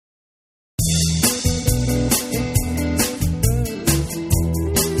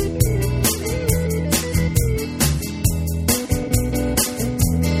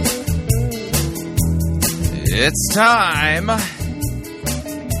It's time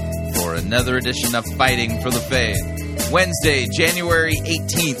for another edition of Fighting for the Faith. Wednesday, January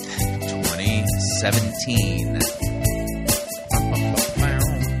 18th, 2017.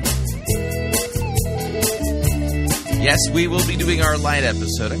 Yes, we will be doing our light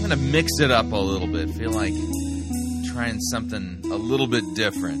episode. I'm going to mix it up a little bit. Feel like trying something a little bit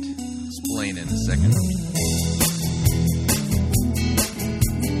different. Explain in a second.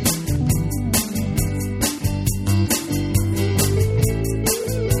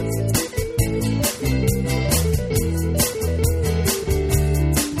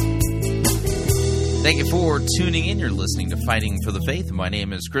 Thank you for tuning in. You're listening to Fighting for the Faith. My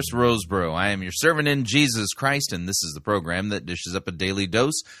name is Chris Roseborough. I am your servant in Jesus Christ, and this is the program that dishes up a daily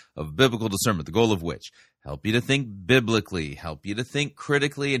dose of biblical discernment, the goal of which, help you to think biblically, help you to think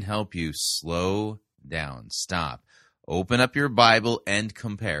critically, and help you slow down, stop, open up your Bible, and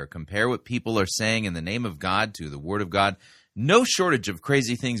compare. Compare what people are saying in the name of God to the Word of God. No shortage of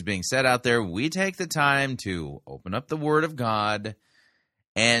crazy things being said out there. We take the time to open up the Word of God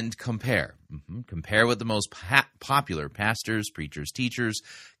and compare. Compare what the most popular pastors, preachers, teachers,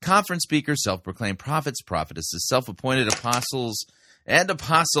 conference speakers, self-proclaimed prophets, prophetesses, self-appointed apostles, and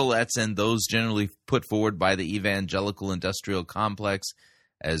apostolettes, and those generally put forward by the evangelical industrial complex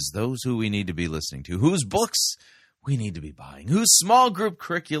as those who we need to be listening to, whose books we need to be buying, whose small group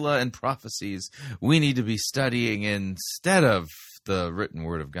curricula and prophecies we need to be studying instead of the written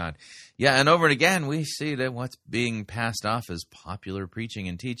Word of God. Yeah, and over and again, we see that what's being passed off as popular preaching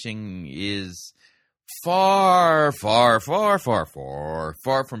and teaching is far from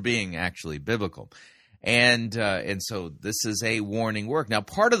being actually biblical. And so this is a warning work. Now,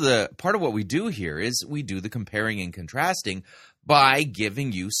 part of what we do here is we do the comparing and contrasting by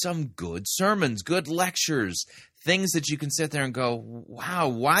giving you some good sermons, good lectures, things that you can sit there and go, wow,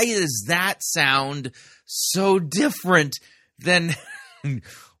 why does that sound so different than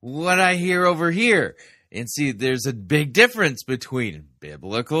what I hear over here? And see, there's a big difference between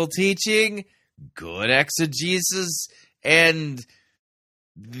biblical teaching, good exegesis, and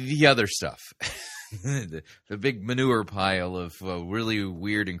the other stuff. the big manure pile of really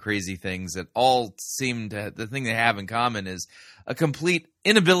weird and crazy things that all seem to, the thing they have in common is a complete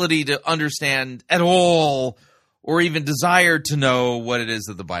inability to understand at all or even desire to know what it is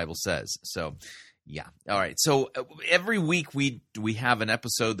that the Bible says. So, yeah. All right. So every week we have an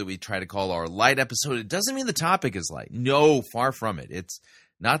episode that we try to call our light episode. It doesn't mean the topic is light. No, far from it. It's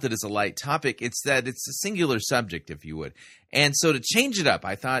not that it's a light topic. It's that it's a singular subject, if you would. And so to change it up,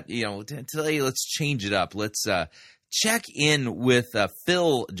 I thought, today let's change it up. Let's check in with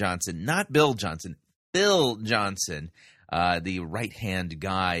Phil Johnson, not Bill Johnson, Phil Johnson, the right-hand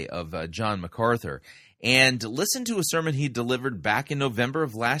guy of John MacArthur, and listen to a sermon he delivered back in November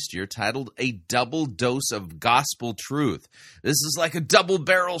of last year titled A Double Dose of Gospel Truth. This is like a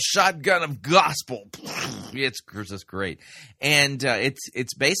double-barrel shotgun of gospel. It's just great. And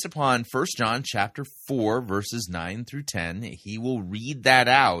it's based upon 1 John chapter 4, verses 9 through 10. He will read that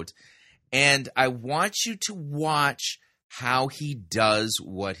out. And I want you to watch how he does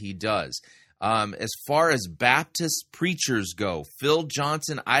what he does. As far as Baptist preachers go, Phil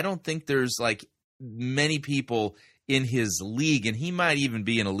Johnson, I don't think there's like many people in his league, and he might even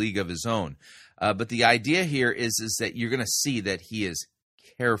be in a league of his own. But the idea here is that you're going to see that he is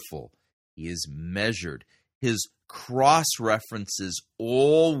careful. He is measured. His cross-references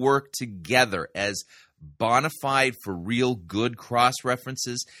all work together as bona fide for real good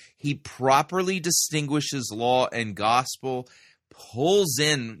cross-references. He properly distinguishes law and gospel, pulls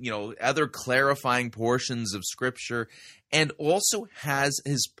in, other clarifying portions of Scripture, and also has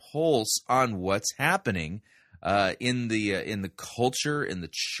his pulse on what's happening in the culture, in the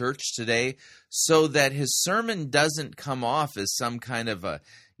church today, so that his sermon doesn't come off as some kind of a,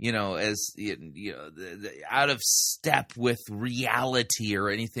 out of step with reality or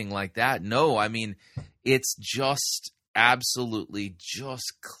anything like that. No, I mean, it's just absolutely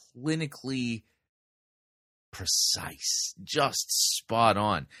just clinically precise, just spot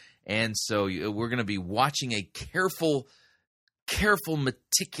on. And so we're going to be watching a careful,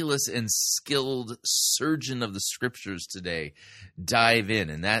 meticulous, and skilled surgeon of the Scriptures today dive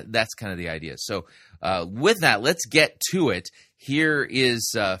in, and that's kind of the idea. So with that, let's get to it. Here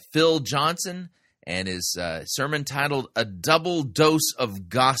is Phil Johnson and his sermon titled A Double Dose of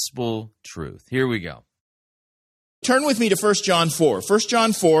Gospel Truth. Here we go. Turn with me to 1 John 4. 1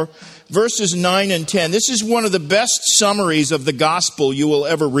 John 4, verses 9 and 10. This is one of the best summaries of the gospel you will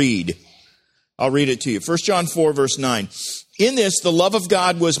ever read. I'll read it to you. 1 John 4, verse 9. In this, the love of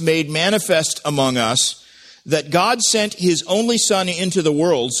God was made manifest among us, that God sent his only Son into the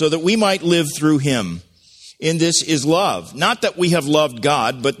world so that we might live through him. in this is love. Not that we have loved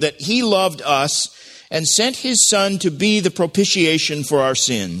God, but that he loved us and sent his Son to be the propitiation for our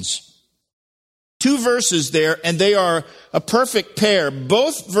sins. 2 verses there, and they are a perfect pair.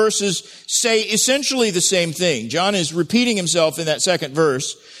 Both verses say essentially the same thing. John is repeating himself in that second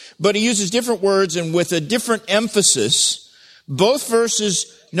verse, but he uses different words and with a different emphasis. Both verses,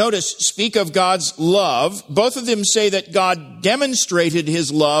 notice, speak of God's love. Both of them say that God demonstrated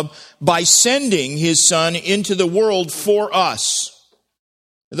his love by sending his Son into the world for us.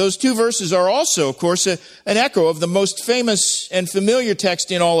 Those 2 verses are also, of course, an echo of the most famous and familiar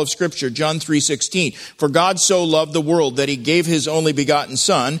text in all of Scripture, John 3:16. For God so loved the world that he gave his only begotten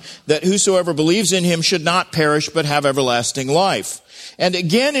Son, that whosoever believes in him should not perish but have everlasting life. And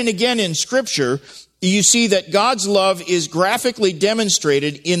again in Scripture, you see that God's love is graphically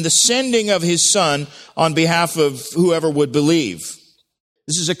demonstrated in the sending of his Son on behalf of whoever would believe.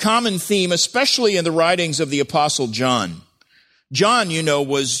 This is a common theme, especially in the writings of the Apostle John. John,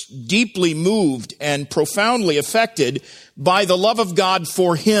 was deeply moved and profoundly affected by the love of God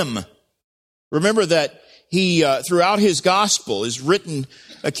for him. Remember that he, throughout his gospel, his written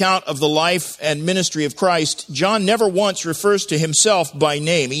account of the life and ministry of Christ, John never once refers to himself by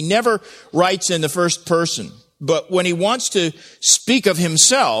name. He never writes in the first person. But when he wants to speak of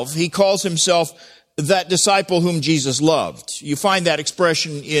himself, he calls himself that disciple whom Jesus loved. You find that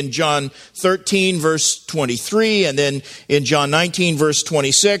expression in John 13, verse 23, and then in John 19, verse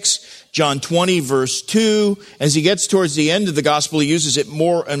 26, John 20, verse 2. As he gets towards the end of the gospel, he uses it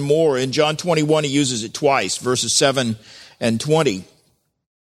more and more. In John 21, he uses it twice, verses 7 and 20.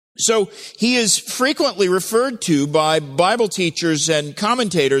 So he is frequently referred to by Bible teachers and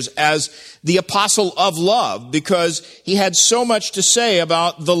commentators as the apostle of love because he had so much to say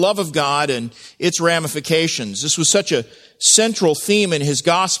about the love of God and its ramifications. This was such a central theme in his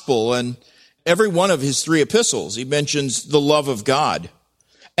gospel and every one of his 3 epistles. He mentions the love of God.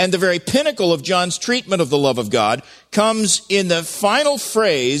 And the very pinnacle of John's treatment of the love of God comes in the final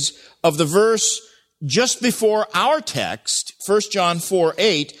phrase of the verse just before our text, 1 John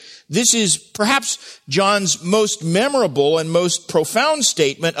 4:8, this is perhaps John's most memorable and most profound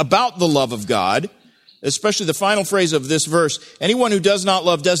statement about the love of God, especially the final phrase of this verse. Anyone who does not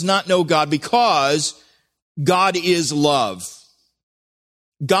love does not know God because God is love.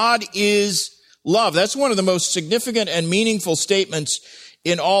 God is love. That's one of the most significant and meaningful statements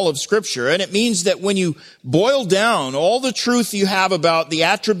in all of Scripture. And it means that when you boil down all the truth you have about the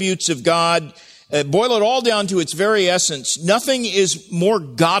attributes of God, boil it all down to its very essence, nothing is more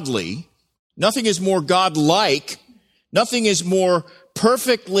godly, nothing is more godlike, nothing is more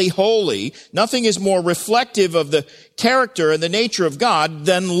perfectly holy, nothing is more reflective of the character and the nature of God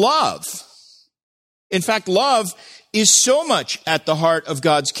than love. In fact, love is so much at the heart of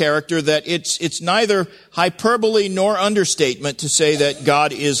God's character that it's neither hyperbole nor understatement to say that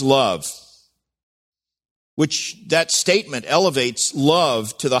God is love. Which that statement elevates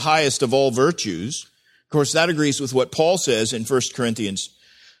love to the highest of all virtues. Of course, that agrees with what Paul says in 1 Corinthians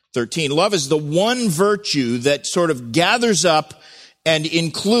 13. Love is the one virtue that sort of gathers up and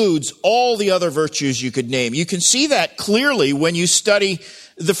includes all the other virtues you could name. You can see that clearly when you study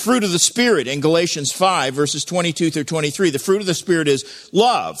the fruit of the Spirit in Galatians 5, verses 22 through 23. The fruit of the Spirit is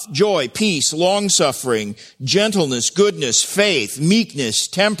love, joy, peace, long-suffering, gentleness, goodness, faith, meekness,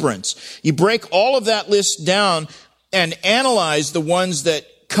 temperance. You break all of that list down and analyze the ones that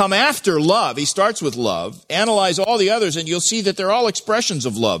come after love. He starts with love. Analyze all the others and you'll see that they're all expressions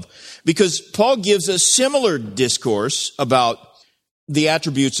of love. Because Paul gives a similar discourse about the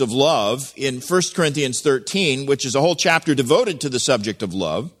attributes of love in 1 Corinthians 13, which is a whole chapter devoted to the subject of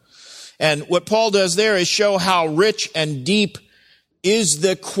love. And what Paul does there is show how rich and deep is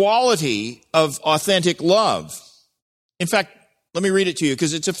the quality of authentic love. In fact, let me read it to you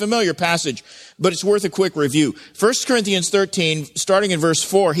because it's a familiar passage, but it's worth a quick review. 1 Corinthians 13, starting in verse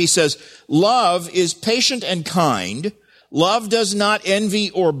 4, he says, "Love is patient and kind. Love does not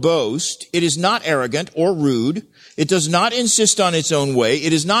envy or boast. It is not arrogant or rude. It does not insist on its own way.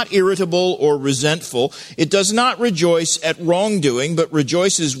 It is not irritable or resentful. It does not rejoice at wrongdoing, but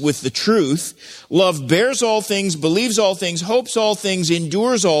rejoices with the truth. Love bears all things, believes all things, hopes all things,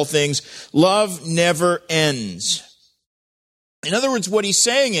 endures all things. Love never ends." In other words, what he's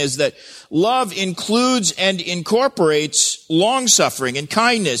saying is that love includes and incorporates long-suffering and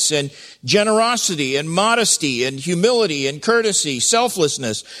kindness and generosity and modesty and humility and courtesy,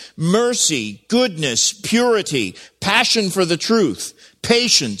 selflessness, mercy, goodness, purity, passion for the truth,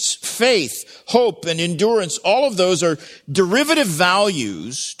 patience, faith, hope, and endurance. All of those are derivative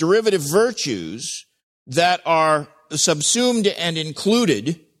values, derivative virtues that are subsumed and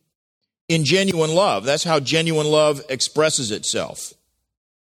included in genuine love. That's how genuine love expresses itself.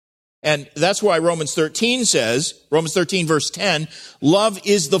 And that's why Romans 13 verse 10, love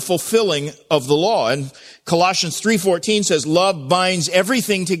is the fulfilling of the law. And Colossians 3:14 says, love binds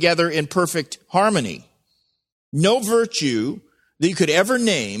everything together in perfect harmony. No virtue that you could ever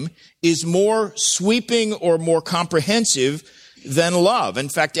name is more sweeping or more comprehensive than love. In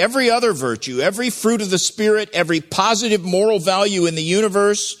fact, every other virtue, every fruit of the Spirit, every positive moral value in the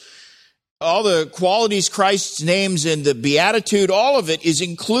universe, all the qualities Christ names in the Beatitude, all of it is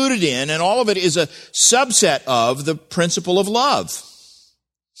included in, and all of it is a subset of the principle of love.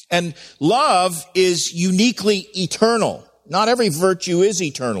 And love is uniquely eternal. Not every virtue is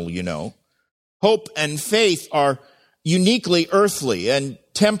eternal, you know. Hope and faith are uniquely earthly and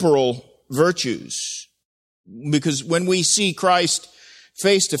temporal virtues. Because when we see Christ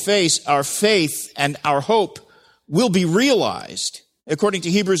face to face, our faith and our hope will be realized. According to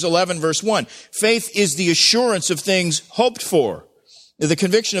Hebrews 11, verse 1, faith is the assurance of things hoped for, the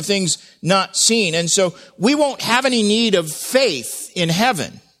conviction of things not seen. And so we won't have any need of faith in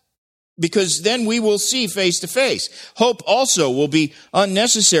heaven, because then we will see face to face. Hope also will be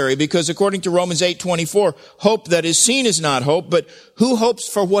unnecessary, because according to Romans 8:24, hope that is seen is not hope, but who hopes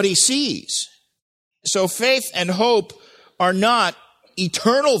for what he sees? So faith and hope are not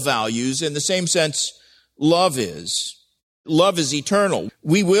eternal values in the same sense love is. Love is eternal.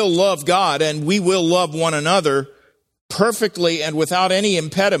 We will love God and we will love one another perfectly and without any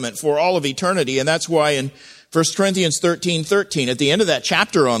impediment for all of eternity. And that's why in 1 Corinthians 13:13, at the end of that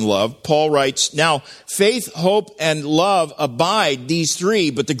chapter on love, Paul writes, now faith, hope, and love abide, these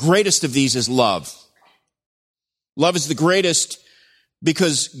three, but the greatest of these is love. Love is the greatest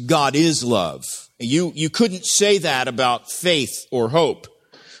because God is love. You couldn't say that about faith or hope.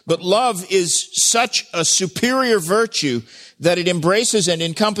 But love is such a superior virtue that it embraces and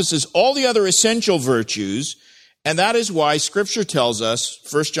encompasses all the other essential virtues. And that is why Scripture tells us,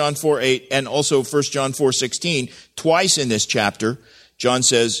 1 John 4:8 and also 1 John 4:16, twice in this chapter, John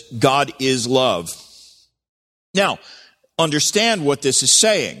says, God is love. Now, understand what this is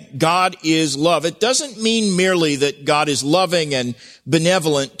saying. God is love. It doesn't mean merely that God is loving and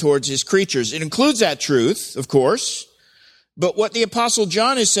benevolent towards his creatures. It includes that truth, of course. But what the Apostle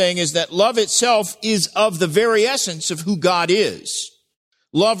John is saying is that love itself is of the very essence of who God is.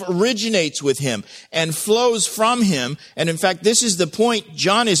 Love originates with him and flows from him. And in fact, this is the point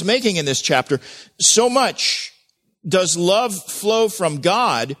John is making in this chapter. So much does love flow from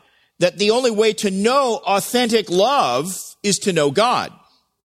God that the only way to know authentic love is to know God.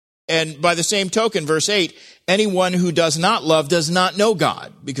 And by the same token, verse 8, anyone who does not love does not know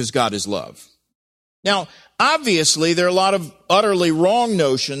God, because God is love. Now, obviously, there are a lot of utterly wrong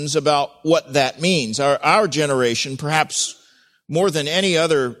notions about what that means. Our generation, perhaps more than any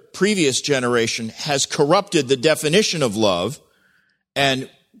other previous generation, has corrupted the definition of love and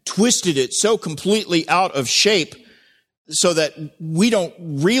twisted it so completely out of shape so that we don't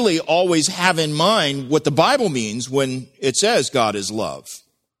really always have in mind what the Bible means when it says God is love.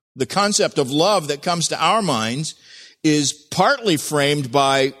 The concept of love that comes to our minds is partly framed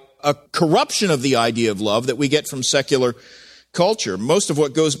by a corruption of the idea of love that we get from secular culture. Most of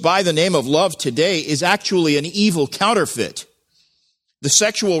what goes by the name of love today is actually an evil counterfeit. The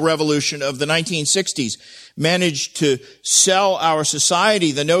sexual revolution of the 1960s managed to sell our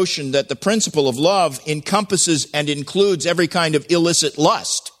society the notion that the principle of love encompasses and includes every kind of illicit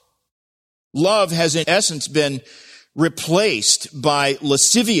lust. Love has in essence been replaced by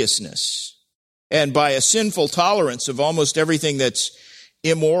lasciviousness and by a sinful tolerance of almost everything that's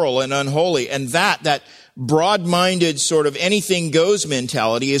immoral and unholy. And that broad-minded sort of anything goes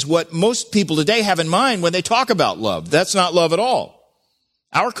mentality is what most people today have in mind when they talk about love. That's not love at all.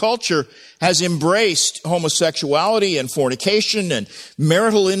 Our culture has embraced homosexuality and fornication and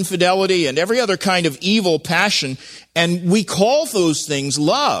marital infidelity and every other kind of evil passion, and we call those things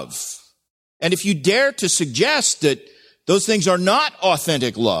love. And if you dare to suggest that those things are not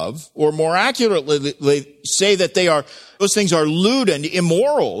authentic love, or more accurately say that those things are lewd and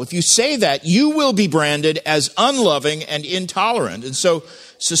immoral, if you say that, you will be branded as unloving and intolerant. And so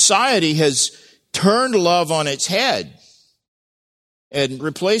society has turned love on its head and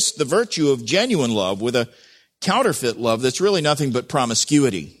replaced the virtue of genuine love with a counterfeit love that's really nothing but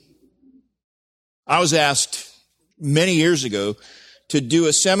promiscuity. I was asked many years ago to do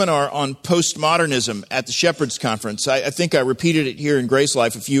a seminar on postmodernism at the Shepherd's Conference. I think I repeated it here in Grace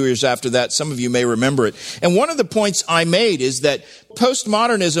Life a few years after that. Some of you may remember it. And one of the points I made is that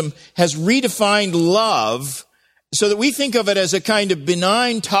postmodernism has redefined love so that we think of it as a kind of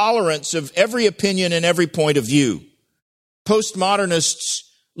benign tolerance of every opinion and every point of view. Postmodernists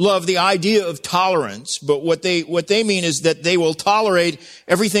love the idea of tolerance, but what they mean is that they will tolerate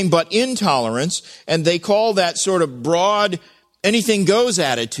everything but intolerance, and they call that sort of broad, anything goes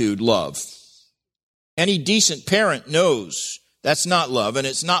attitude love. Any decent parent knows that's not love, and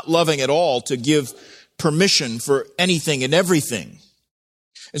it's not loving at all to give permission for anything and everything.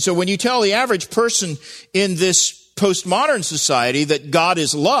 And so when you tell the average person in this postmodern society that God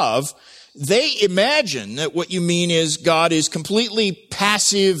is love, they imagine that what you mean is God is completely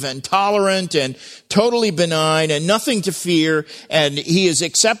passive and tolerant and totally benign and nothing to fear, and he is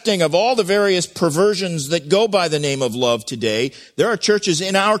accepting of all the various perversions that go by the name of love today. There are churches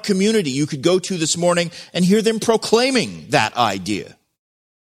in our community you could go to this morning and hear them proclaiming that idea.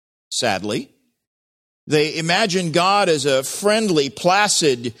 Sadly, they imagine God as a friendly,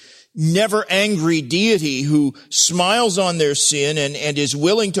 placid, never angry deity who smiles on their sin and is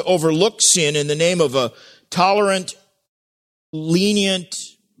willing to overlook sin in the name of a tolerant, lenient,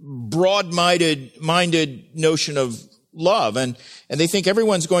 broad-minded notion of love. And they think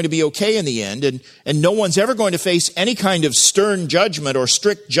everyone's going to be okay in the end, and no one's ever going to face any kind of stern judgment or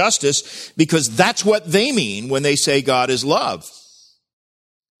strict justice, because that's what they mean when they say God is love.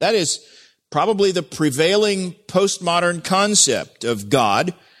 That is probably the prevailing postmodern concept of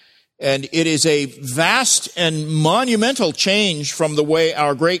God. And it is a vast and monumental change from the way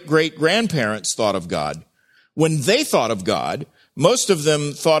our great-great-grandparents thought of God. When they thought of God, most of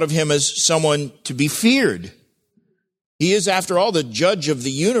them thought of him as someone to be feared. He is, after all, the judge of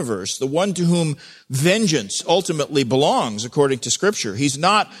the universe, the one to whom vengeance ultimately belongs, according to Scripture. He's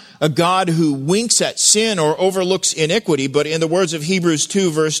not a God who winks at sin or overlooks iniquity, but in the words of Hebrews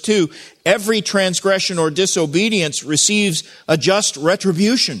 2, verse 2, every transgression or disobedience receives a just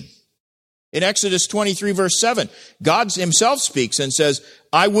retribution. In Exodus 23, verse 7, God himself speaks and says,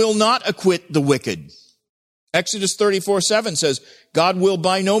 I will not acquit the wicked. Exodus 34, 7 says, God will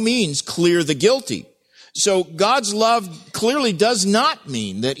by no means clear the guilty. So God's love clearly does not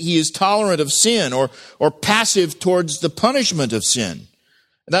mean that he is tolerant of sin or passive towards the punishment of sin.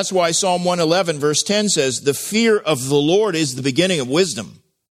 And that's why Psalm 111, verse 10 says, the fear of the Lord is the beginning of wisdom.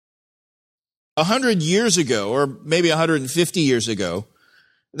 100 years ago, or maybe 150 years ago,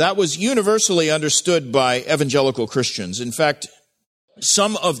 that was universally understood by evangelical Christians. In fact,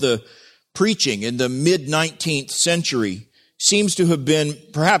 some of the preaching in the mid-19th century seems to have been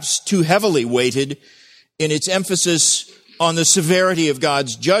perhaps too heavily weighted in its emphasis on the severity of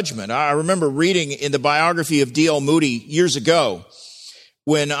God's judgment. I remember reading in the biography of D.L. Moody years ago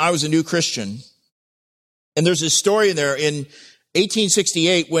when I was a new Christian. And there's a story in there in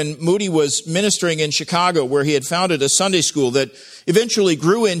 1868, when Moody was ministering in Chicago, where he had founded a Sunday school that eventually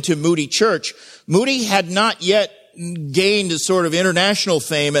grew into Moody Church. Moody had not yet gained a sort of international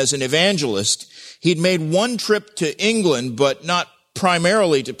fame as an evangelist. He'd made one trip to England, but not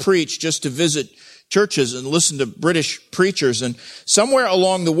primarily to preach, just to visit churches and listen to British preachers. And somewhere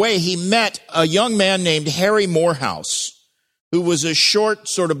along the way, he met a young man named Harry Morehouse, who was a short,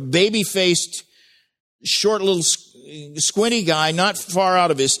 sort of baby-faced, short little squinty guy, not far out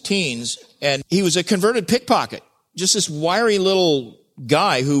of his teens, and he was a converted pickpocket. Just this wiry little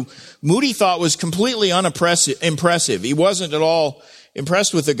guy who Moody thought was completely impressive. He wasn't at all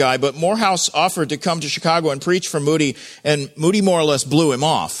impressed with the guy, but Morehouse offered to come to Chicago and preach for Moody, and Moody more or less blew him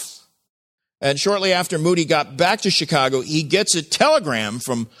off. And shortly after Moody got back to Chicago, he gets a telegram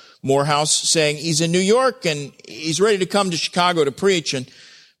from Morehouse saying he's in New York and he's ready to come to Chicago to preach, and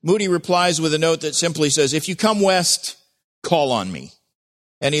Moody replies with a note that simply says, if you come west, call on me.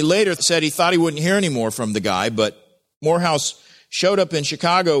 And he later said he thought he wouldn't hear any more from the guy, but Morehouse showed up in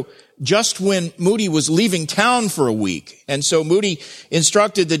Chicago just when Moody was leaving town for a week. And so Moody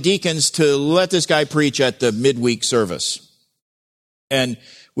instructed the deacons to let this guy preach at the midweek service. And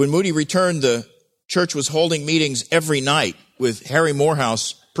when Moody returned, the church was holding meetings every night with Harry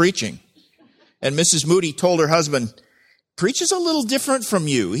Morehouse preaching. And Mrs. Moody told her husband, preaches a little different from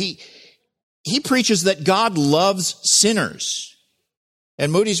you. He preaches that God loves sinners.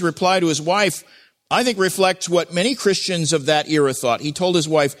 And Moody's reply to his wife, I think, reflects what many Christians of that era thought. He told his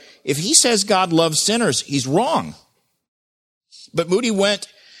wife, if he says God loves sinners, he's wrong. But Moody went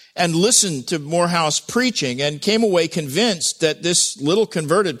and listened to Morehouse preaching and came away convinced that this little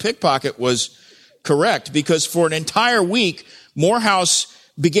converted pickpocket was correct, because for an entire week, Morehouse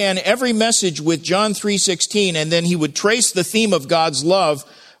began every message with John 3:16, and then he would trace the theme of God's love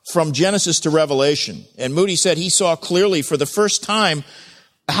from Genesis to Revelation. And Moody said he saw clearly for the first time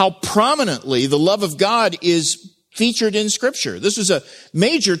how prominently the love of God is featured in Scripture. This was a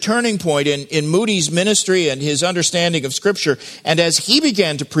major turning point in Moody's ministry and his understanding of Scripture. And as he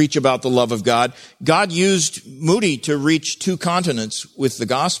began to preach about the love of God, God used Moody to reach 2 continents with the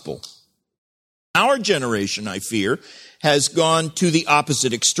gospel. Our generation, I fear, has gone to the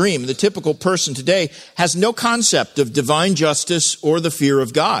opposite extreme. The typical person today has no concept of divine justice or the fear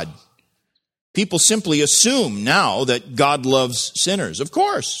of God. People simply assume now that God loves sinners. Of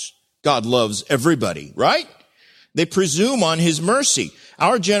course, God loves everybody, right? They presume on his mercy.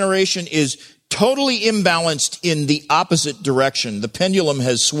 Our generation is totally imbalanced in the opposite direction. The pendulum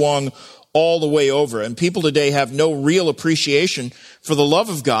has swung all the way over, and people today have no real appreciation for the love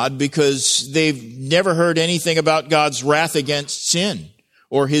of God because they've never heard anything about God's wrath against sin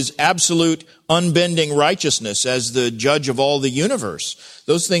or his absolute unbending righteousness as the judge of all the universe.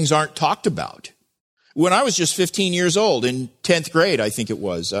 Those things aren't talked about. When I was just 15 years old, in 10th grade, I think it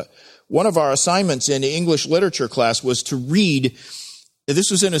was, one of our assignments in the English literature class was to read. This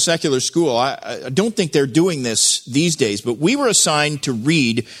was in a secular school. I don't think they're doing this these days, but we were assigned to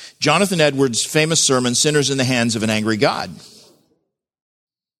read Jonathan Edwards' famous sermon, Sinners in the Hands of an Angry God.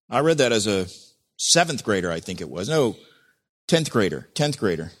 I read that as a 7th grader, I think it was. No, 10th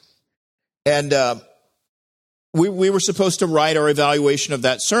grader. And we were supposed to write our evaluation of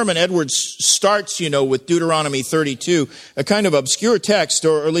that sermon. Edwards starts, with Deuteronomy 32, a kind of obscure text,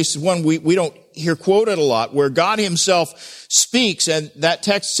 or at least one we don't hear quoted a lot, where God himself speaks, and that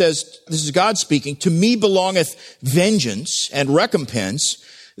text says, this is God speaking, "To me belongeth vengeance and recompense.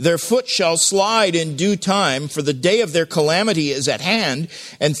 Their foot shall slide in due time, for the day of their calamity is at hand,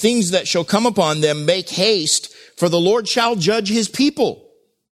 and things that shall come upon them make haste, for the Lord shall judge his people."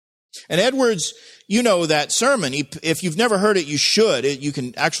 And Edwards, that sermon. If you've never heard it, you should. You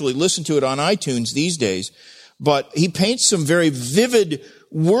can actually listen to it on iTunes these days. But he paints some very vivid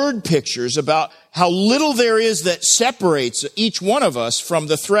word pictures about how little there is that separates each one of us from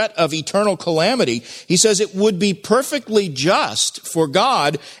the threat of eternal calamity. He says it would be perfectly just for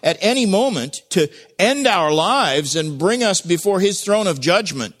God at any moment to end our lives and bring us before his throne of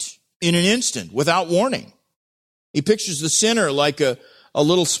judgment in an instant without warning. He pictures the sinner like a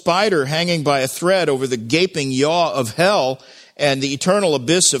little spider hanging by a thread over the gaping yaw of hell and the eternal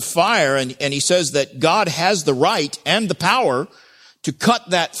abyss of fire. And he says that God has the right and the power to cut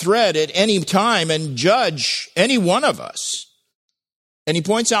that thread at any time and judge any one of us. And he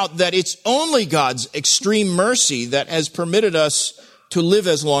points out that it's only God's extreme mercy that has permitted us to live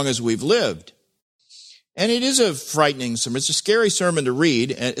as long as we've lived. And it is a frightening sermon. It's a scary sermon to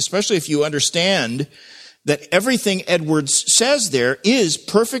read, especially if you understand that everything Edwards says there is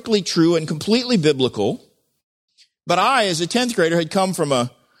perfectly true and completely biblical. But I, as a 10th grader, had come from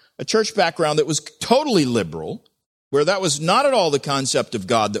a church background that was totally liberal, where that was not at all the concept of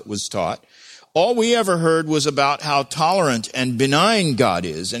God that was taught. All we ever heard was about how tolerant and benign God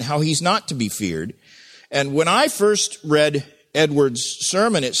is and how he's not to be feared. And when I first read Edwards'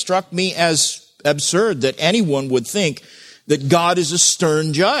 sermon, it struck me as absurd that anyone would think that God is a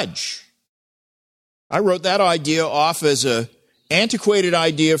stern judge. I wrote that idea off as an antiquated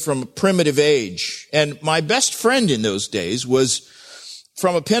idea from a primitive age. And my best friend in those days was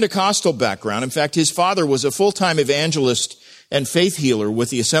from a Pentecostal background. In fact, his father was a full-time evangelist and faith healer with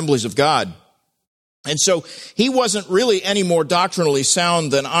the Assemblies of God. And so he wasn't really any more doctrinally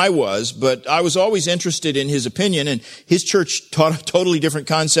sound than I was, but I was always interested in his opinion, and his church taught a totally different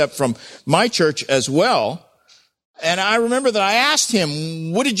concept from my church as well. And I remember that I asked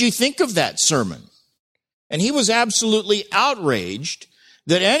him, "What did you think of that sermon?" And he was absolutely outraged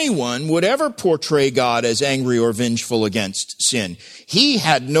that anyone would ever portray God as angry or vengeful against sin. He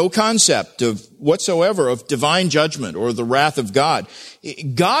had no concept whatsoever of divine judgment or the wrath of God.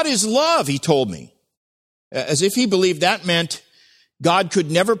 God is love, he told me, as if he believed that meant God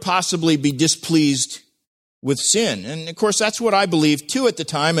could never possibly be displeased with sin. And of course, that's what I believed too at the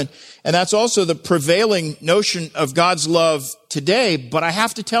time. And that's also the prevailing notion of God's love today. But I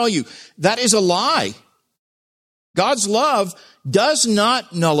have to tell you, that is a lie. God's love does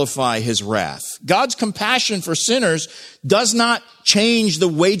not nullify his wrath. God's compassion for sinners does not change the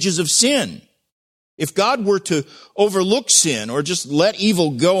wages of sin. If God were to overlook sin or just let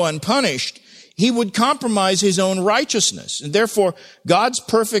evil go unpunished, he would compromise his own righteousness. And therefore, God's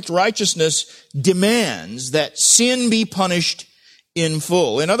perfect righteousness demands that sin be punished in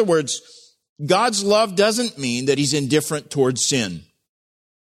full. In other words, God's love doesn't mean that he's indifferent towards sin.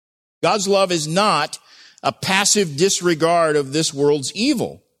 God's love is not a passive disregard of this world's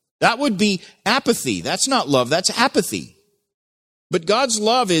evil. That would be apathy. That's not love, that's apathy. But God's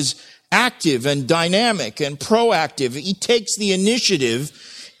love is active and dynamic and proactive. He takes the initiative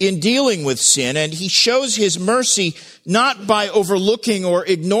in dealing with sin, and he shows his mercy not by overlooking or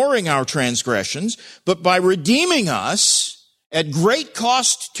ignoring our transgressions, but by redeeming us at great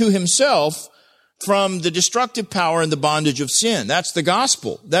cost to himself from the destructive power and the bondage of sin. That's the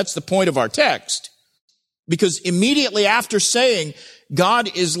gospel. That's the point of our text. Because immediately after saying God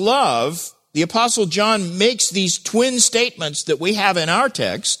is love, the Apostle John makes these twin statements that we have in our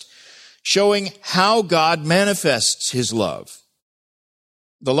text, showing how God manifests his love.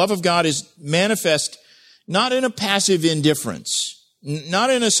 The love of God is manifest not in a passive indifference, not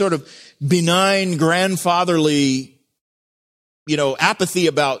in a sort of benign, grandfatherly, apathy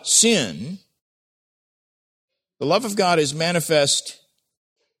about sin. The love of God is manifest.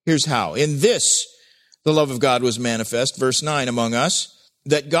 Here's how. In this, the love of God was manifest, verse 9, among us,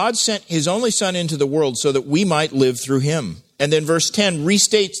 that God sent his only Son into the world so that we might live through him. And then verse 10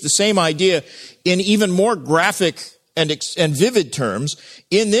 restates the same idea in even more graphic and vivid terms.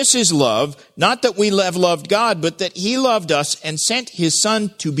 In this is love, not that we have loved God, but that he loved us and sent his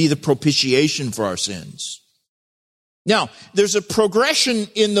Son to be the propitiation for our sins. Now, there's a progression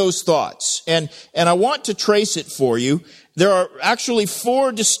in those thoughts, and I want to trace it for you. There are actually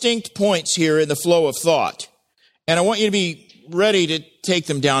 4 distinct points here in the flow of thought, and I want you to be ready to take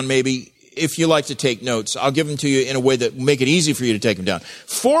them down maybe. If you like to take notes, I'll give them to you in a way that will make it easy for you to take them down.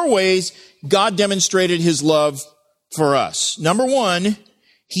 4 ways God demonstrated his love for us. Number 1,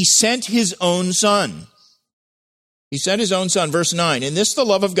 he sent his own Son. He sent his own Son, verse 9. In this the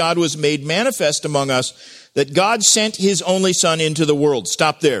love of God was made manifest among us, that God sent his only Son into the world.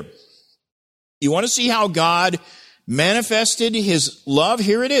 Stop there. You want to see how God manifested his love?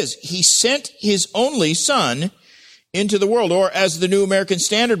 Here it is. He sent his only Son into the world. Or as the New American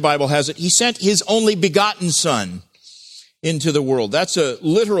Standard Bible has it, he sent his only begotten Son into the world. That's a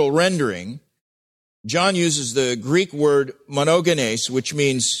literal rendering. John uses the Greek word monogenes, which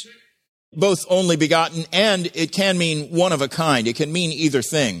means both only begotten, and it can mean one of a kind. It can mean either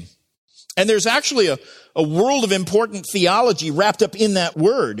thing. And there's actually a world of important theology wrapped up in that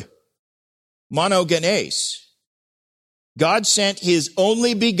word, monogenes. God sent his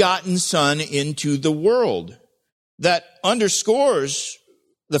only begotten Son into the world. That underscores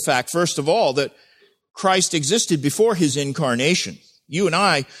the fact, first of all, that Christ existed before his incarnation. You and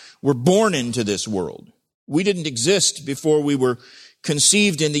I were born into this world. We didn't exist before we were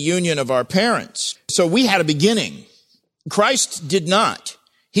conceived in the union of our parents. So we had a beginning. Christ did not.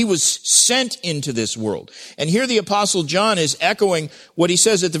 He was sent into this world. And here the Apostle John is echoing what he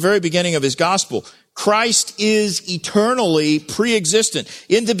says at the very beginning of his gospel. Christ is eternally pre-existent.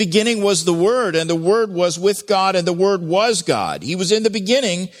 In the beginning was the Word, and the Word was with God, and the Word was God. He was in the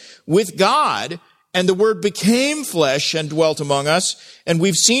beginning with God, and the Word became flesh and dwelt among us, and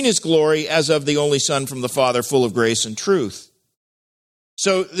we've seen his glory as of the only Son from the Father, full of grace and truth.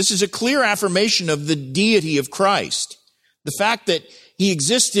 So this is a clear affirmation of the deity of Christ. The fact that he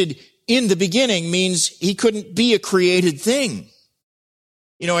existed in the beginning means he couldn't be a created thing.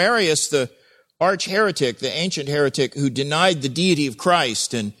 Arius, the arch heretic, the ancient heretic who denied the deity of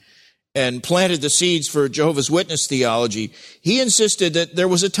Christ and planted the seeds for Jehovah's Witness theology, he insisted that there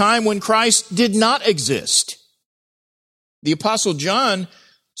was a time when Christ did not exist. The Apostle John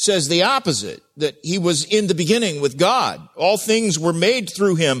says the opposite, that he was in the beginning with God. All things were made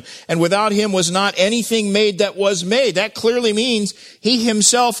through him, and without him was not anything made that was made. That clearly means he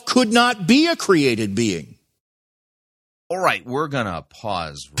himself could not be a created being. All right, we're going to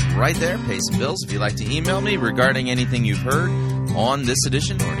pause right there, pay some bills. If you'd like to email me regarding anything you've heard on this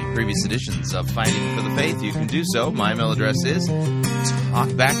edition or any previous editions of Fighting for the Faith, you can do so. My email address is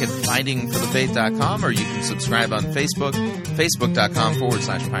talkback@fightingforthefaith.com, or you can subscribe on Facebook,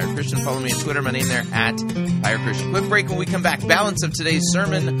 facebook.com/Pirate Christian. Follow me on Twitter, my name there, @Pirate Christian. Quick break. When we come back, balance of today's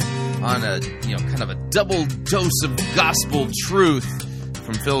sermon on a kind of a double dose of gospel truth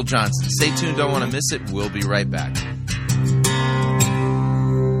from Phil Johnson. Stay tuned, don't want to miss it. We'll be right back.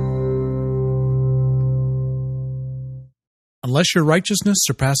 Unless your righteousness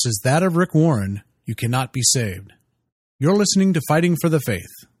surpasses that of Rick Warren, you cannot be saved. You're listening to Fighting for the Faith.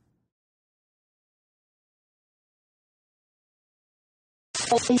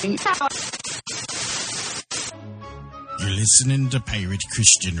 You're listening to Pirate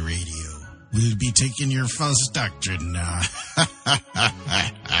Christian Radio. We'll be taking your false doctrine now.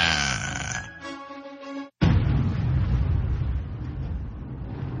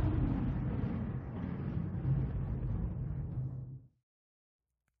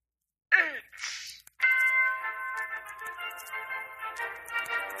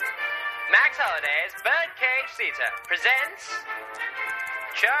 Max Holliday's Birdcage Theater presents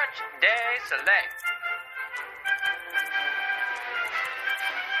Church Day Select.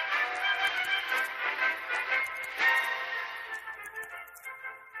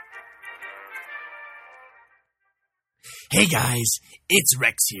 Hey guys, it's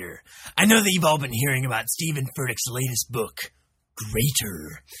Rex here. I know that you've all been hearing about Stephen Furtick's latest book,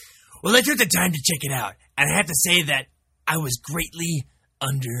 Greater. Well, I took the time to check it out, and I have to say that I was greatly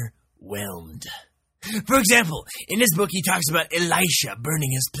underwhelmed. For example, in his book he talks about Elisha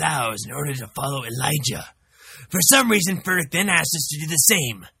burning his plows in order to follow Elijah. For some reason, Furtick then asked us to do the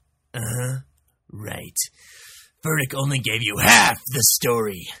same. Right. Furtick only gave you half the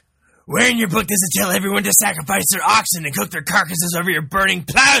story. Where in your book does it tell everyone to sacrifice their oxen and cook their carcasses over your burning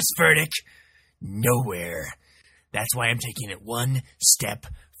plows, Furtick? Nowhere. That's why I'm taking it one step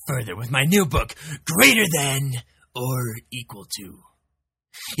further with my new book, Greater Than or Equal To.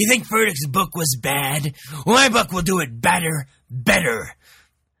 You think Furtick's book was bad? Well, my book will do it better.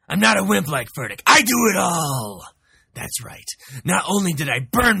 I'm not a wimp like Furtick. I do it all. That's right. Not only did I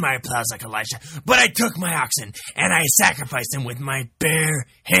burn my plows like Elisha, but I took my oxen and I sacrificed them with my bare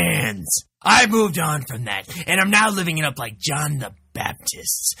hands. I moved on from that, and I'm now living it up like John the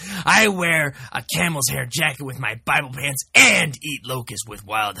Baptist. I wear a camel's hair jacket with my Bible pants and eat locusts with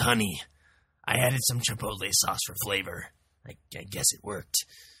wild honey. I added some chipotle sauce for flavor. I guess it worked.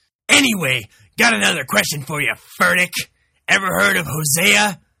 Anyway, got another question for you, Furtick. Ever heard of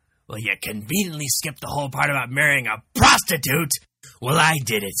Hosea? Well, you conveniently skipped the whole part about marrying a prostitute. Well, I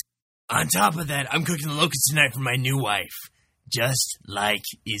did it. On top of that, I'm cooking the locusts tonight for my new wife. Just like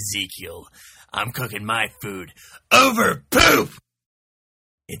Ezekiel, I'm cooking my food over poop.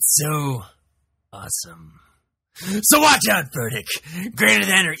 It's so awesome. So watch out, Furtick. Greater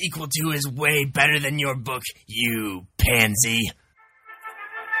Than or Equal To is way better than your book, you pansy.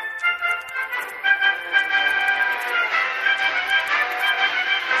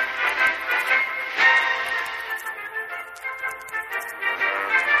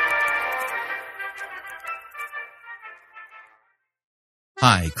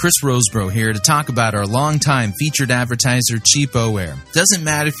 Hi, Chris Roseborough here to talk about our longtime featured advertiser, Cheapo Air. Doesn't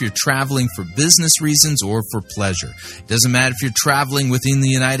matter if you're traveling for business reasons or for pleasure. Doesn't matter if you're traveling within the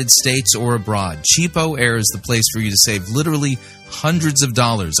United States or abroad. Cheapo Air is the place for you to save literally hundreds of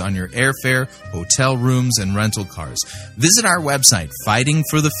dollars on your airfare, hotel rooms, and rental cars. Visit our website,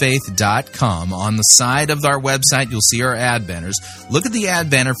 fightingforthefaith.com. On the side of our website, you'll see our ad banners. Look at the ad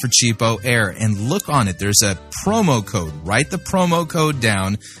banner for Cheapo Air and look on it. There's a promo code. Write the promo code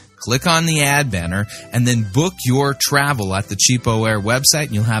down. Click on the ad banner and then book your travel at the Cheapo Air website,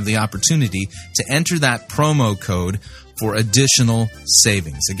 and you'll have the opportunity to enter that promo code for additional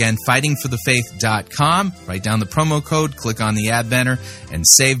savings. Again, fightingforthefaith.com. Write down the promo code, click on the ad banner, and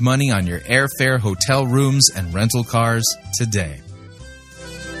save money on your airfare, hotel rooms, and rental cars today.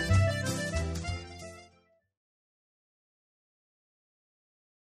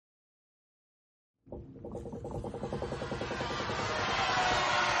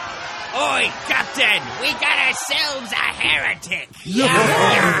 Oi, Captain! We got ourselves a heretic!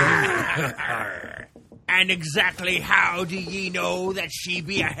 And exactly how do ye know that she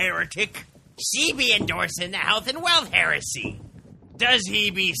be a heretic? She be endorsing the health and wealth heresy. Does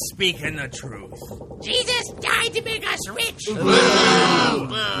he be speaking the truth? Jesus died to make us rich!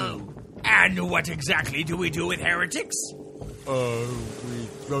 And what exactly do we do with heretics? We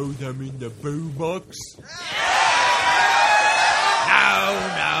throw them in the boombox.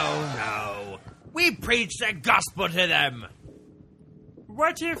 No. We preach the gospel to them.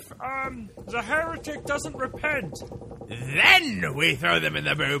 What if, the heretic doesn't repent? Then we throw them in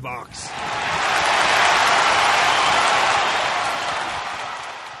the boo box.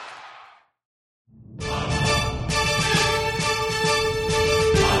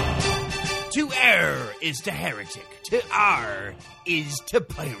 To err is to heretic. To R is to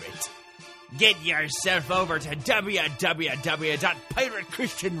pirate. Get yourself over to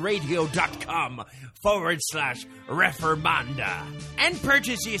www.piratechristianradio.com/Reformanda and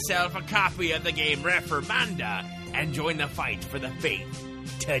purchase yourself a copy of the game Reformanda and join the fight for the faith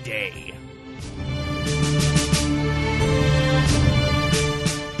today.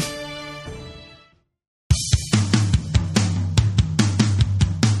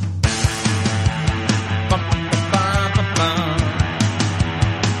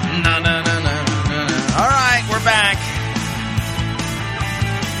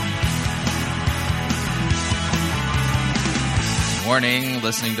 Warning,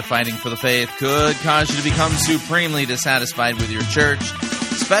 listening to Fighting for the Faith could cause you to become supremely dissatisfied with your church,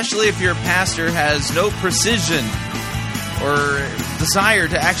 especially if your pastor has no precision or desire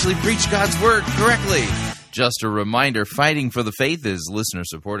to actually preach God's word correctly. Just a reminder, Fighting for the Faith is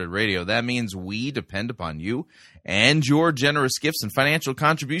listener-supported radio. That means we depend upon you and your generous gifts and financial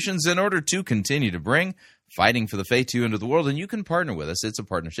contributions in order to continue to bring Fighting for the Faith to you into the world, and you can partner with us. It's a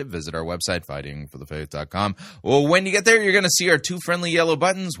partnership. Visit our website, fightingforthefaith.com. Well, when you get there, you're going to see our two friendly yellow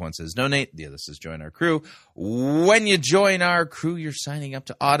buttons. One says donate, the other says join our crew. When you join our crew, you're signing up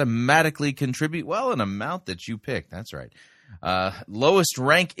to automatically contribute, well, an amount that you pick. That's right. Lowest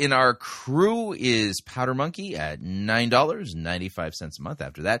rank in our crew is Powder Monkey at $9.95 a month.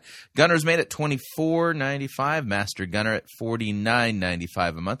 After that, Gunner's Mate at $24.95, Master Gunner at $49.95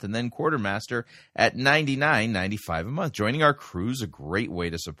 a month, and then Quartermaster at $99.95 a month. Joining our crew is a great way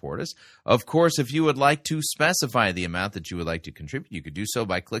to support us. Of course, if you would like to specify the amount that you would like to contribute, you could do so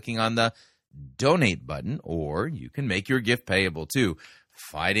by clicking on the donate button, or you can make your gift payable to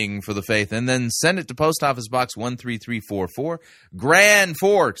Fighting for the Faith, and then send it to Post Office Box 13344, Grand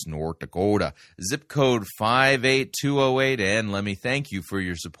Forks, North Dakota, zip code 58208. And let me thank you for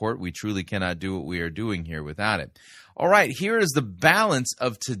your support. We truly cannot do what we are doing here without it. All right, here is the balance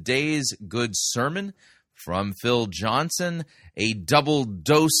of today's good sermon from Phil Johnson, a double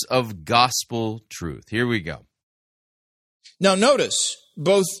dose of gospel truth. Here we go. Now notice,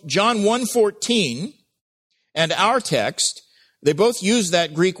 both John 1:14 and our text, they both use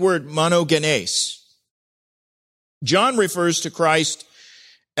that Greek word monogenes. John refers to Christ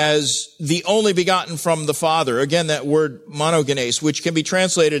as the only begotten from the Father. Again, that word monogenes, which can be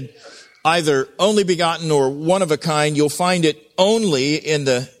translated either only begotten or one of a kind. You'll find it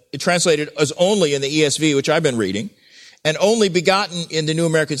translated as only in the ESV, which I've been reading, and only begotten in the New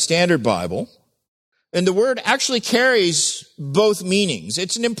American Standard Bible. And the word actually carries both meanings.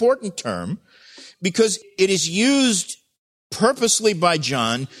 It's an important term because it is used purposely by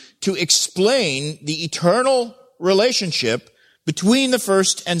John to explain the eternal relationship between the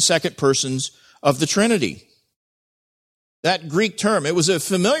first and second persons of the Trinity. That Greek term, it was a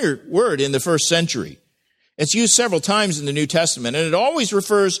familiar word in the first century. It's used several times in the New Testament, and it always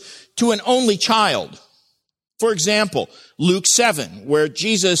refers to an only child. For example, Luke 7, where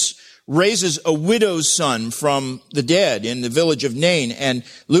Jesus raises a widow's son from the dead in the village of Nain. And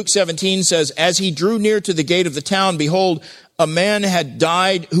Luke 17 says, as he drew near to the gate of the town, behold, a man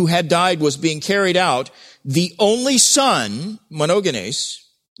who had died was being carried out, the only son, monogenes,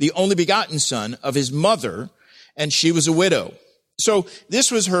 the only begotten son of his mother, and she was a widow. So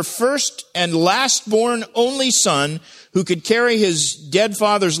this was her first and last born only son who could carry his dead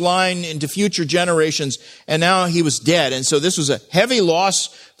father's line into future generations, and now he was dead. And so this was a heavy loss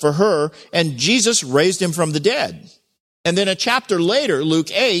for her, and Jesus raised him from the dead. And then a chapter later, Luke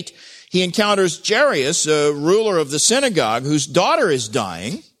 8, he encounters Jairus, a ruler of the synagogue, whose daughter is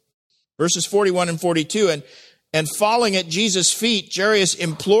dying. Verses 41 and 42, and falling at Jesus' feet, Jairus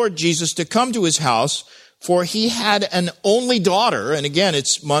implored Jesus to come to his house, for he had an only daughter, and again,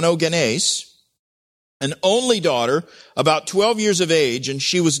 it's monogenes, an only daughter, about 12 years of age, and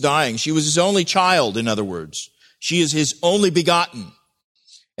she was dying. She was his only child, in other words. She is his only begotten.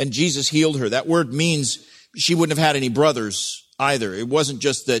 And Jesus healed her. That word means she wouldn't have had any brothers either. It wasn't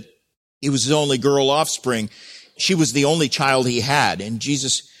just that he was his only girl offspring. She was the only child he had, and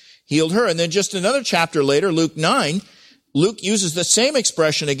Jesus healed her. And then just another chapter later, Luke 9, Luke uses the same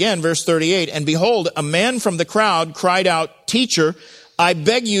expression again, verse 38, and behold, a man from the crowd cried out, Teacher, I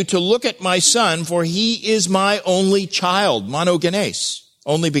beg you to look at my son, for he is my only child, monogenes,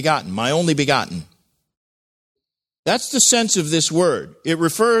 only begotten, my only begotten. That's the sense of this word. It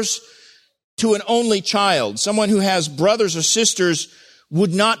refers to an only child. Someone who has brothers or sisters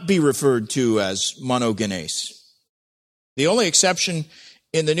would not be referred to as monogenes. The only exception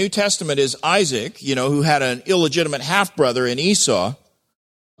in the New Testament is Isaac, who had an illegitimate half-brother in Esau.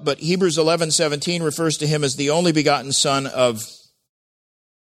 But Hebrews 11:17 refers to him as the only begotten son of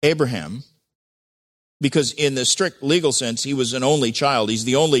Abraham, because in the strict legal sense, he was an only child. He's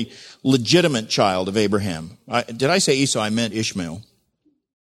the only legitimate child of Abraham. Did I say Esau? I meant Ishmael.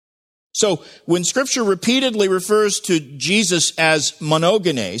 So when Scripture repeatedly refers to Jesus as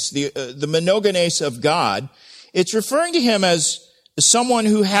monogenes, the monogenes of God, it's referring to him as someone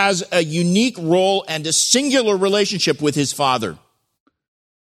who has a unique role and a singular relationship with his Father.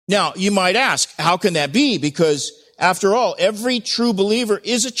 Now, you might ask, how can that be? Because, after all, every true believer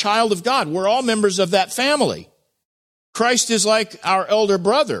is a child of God. We're all members of that family. Christ is like our elder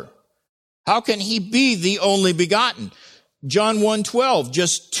brother. How can he be the only begotten? John 1:12,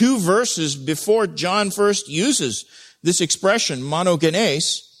 just 2 verses before John first uses this expression,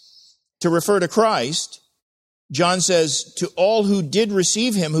 monogenes, to refer to Christ, John says, to all who did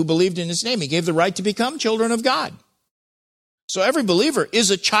receive him, who believed in his name, he gave the right to become children of God. So every believer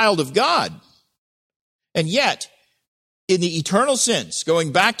is a child of God. And yet, in the eternal sense,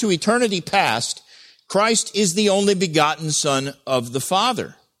 going back to eternity past, Christ is the only begotten Son of the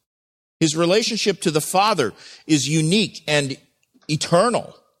Father. His relationship to the Father is unique and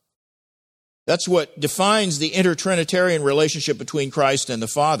eternal. That's what defines the intertrinitarian relationship between Christ and the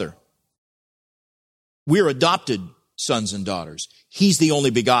Father. We're adopted sons and daughters. He's the only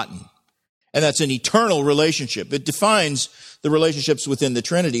begotten. And that's an eternal relationship. It defines the relationships within the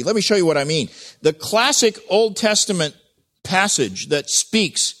Trinity. Let me show you what I mean. The classic Old Testament passage that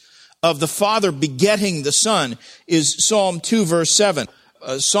speaks of the Father begetting the Son is Psalm 2, verse 7.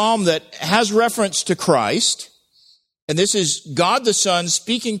 A psalm that has reference to Christ. And this is God the Son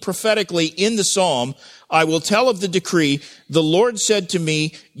speaking prophetically in the psalm. I will tell of the decree. The Lord said to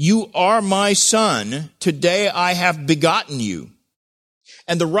me, you are my son. Today I have begotten you.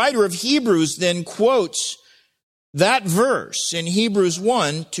 And the writer of Hebrews then quotes that verse in Hebrews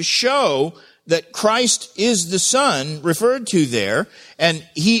 1 to show that Christ is the Son referred to there, and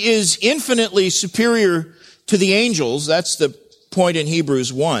he is infinitely superior to the angels. That's the point in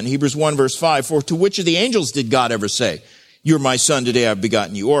Hebrews 1. Hebrews 1 verse 5, for to which of the angels did God ever say, you're my son, today I've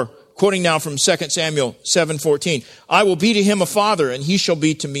begotten you? Or quoting now from 2 Samuel 7:14, I will be to him a father, and he shall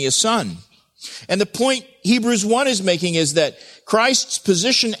be to me a son. And the point Hebrews 1 is making is that Christ's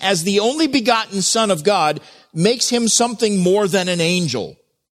position as the only begotten Son of God makes him something more than an angel,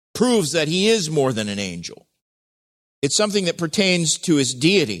 proves that he is more than an angel. It's something that pertains to his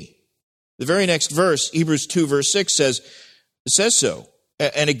deity. The very next verse, Hebrews 2 verse 6 says so.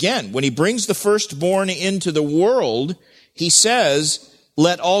 And again, when he brings the firstborn into the world, he says,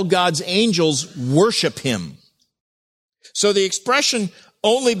 let all God's angels worship him. So the expression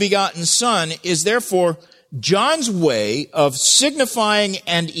only begotten Son is therefore John's way of signifying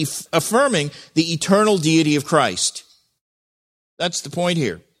and affirming the eternal deity of Christ. That's the point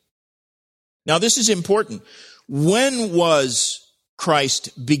here. Now this is important. When was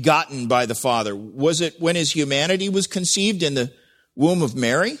Christ begotten by the Father? Was it when his humanity was conceived in the womb of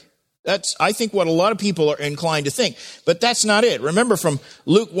Mary? That's, I think, what a lot of people are inclined to think. But that's not it. Remember from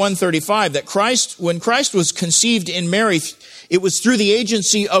Luke 1:35 that when Christ was conceived in Mary, it was through the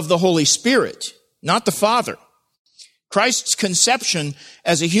agency of the Holy Spirit, not the Father. Christ's conception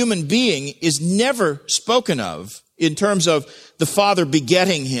as a human being is never spoken of in terms of the Father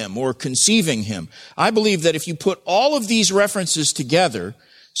begetting him or conceiving him. I believe that if you put all of these references together,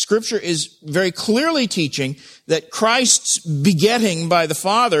 Scripture is very clearly teaching that Christ's begetting by the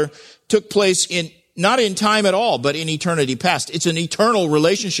Father took place not in time at all, but in eternity past. It's an eternal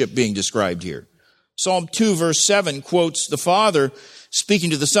relationship being described here. Psalm 2 verse 7 quotes the Father speaking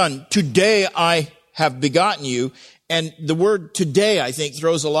to the Son, today I have begotten you. And the word today, I think,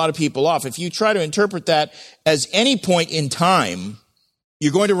 throws a lot of people off. If you try to interpret that as any point in time,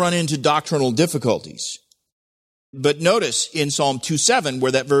 you're going to run into doctrinal difficulties. But notice in Psalm 2:7,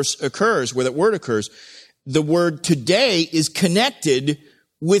 where that verse occurs, where that word occurs, the word today is connected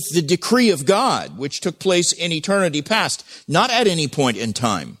with the decree of God, which took place in eternity past, not at any point in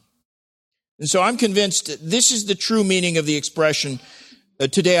time. And so I'm convinced that this is the true meaning of the expression,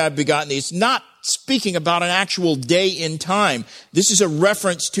 today I've begotten thee. It's not speaking about an actual day in time. This is a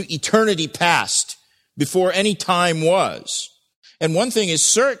reference to eternity past, before any time was. And one thing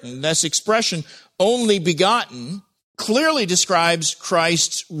is certain, this expression, only begotten, clearly describes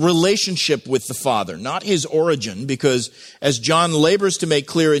Christ's relationship with the Father, not his origin, because as John labors to make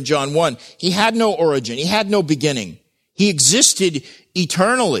clear in John 1, he had no origin, he had no beginning. He existed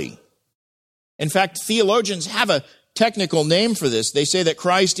eternally. In fact, theologians have a technical name for this. They say that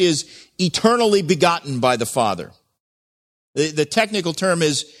Christ is eternally begotten by the Father. The technical term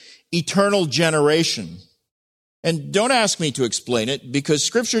is eternal generation. And don't ask me to explain it, because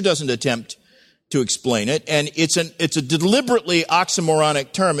Scripture doesn't attempt to explain it. And it's a deliberately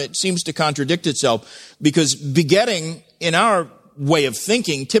oxymoronic term. It seems to contradict itself, because begetting, in our way of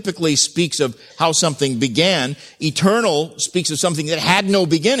thinking, typically speaks of how something began. Eternal speaks of something that had no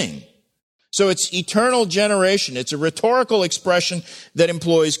beginning. So it's eternal generation. It's a rhetorical expression that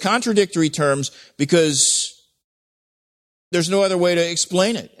employs contradictory terms because there's no other way to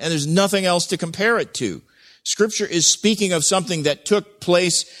explain it, and there's nothing else to compare it to. Scripture is speaking of something that took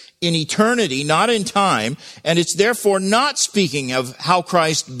place in eternity, not in time, and it's therefore not speaking of how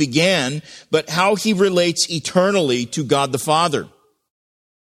Christ began, but how he relates eternally to God the Father.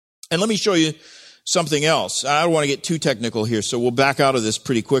 And let me show you something else. I don't want to get too technical here, so we'll back out of this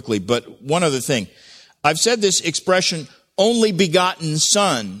pretty quickly. But one other thing. I've said this expression, only begotten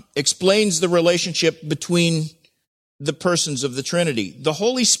Son, explains the relationship between the persons of the Trinity. The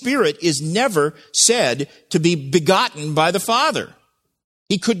Holy Spirit is never said to be begotten by the Father.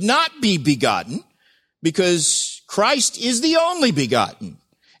 He could not be begotten because Christ is the only begotten.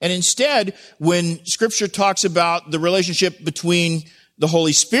 And instead, when Scripture talks about the relationship between the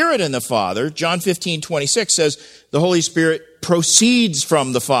Holy Spirit and the Father, John 15:26 says the Holy Spirit proceeds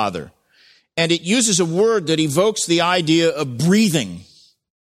from the Father. And it uses a word that evokes the idea of breathing.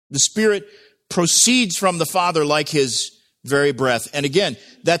 The Spirit proceeds from the Father like his very breath. And again,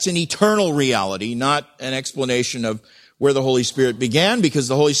 that's an eternal reality, not an explanation of where the Holy Spirit began, because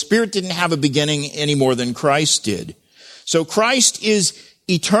the Holy Spirit didn't have a beginning any more than Christ did. So Christ is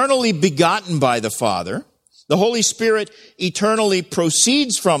eternally begotten by the Father. The Holy Spirit eternally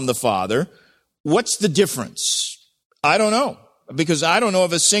proceeds from the Father. What's the difference? I don't know, because I don't know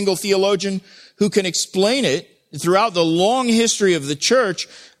of a single theologian who can explain it. Throughout the long history of the church,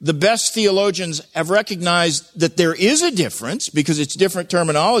 the best theologians have recognized that there is a difference because it's different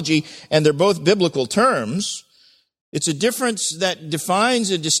terminology and they're both biblical terms. It's a difference that defines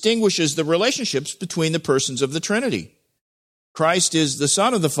and distinguishes the relationships between the persons of the Trinity. Christ is the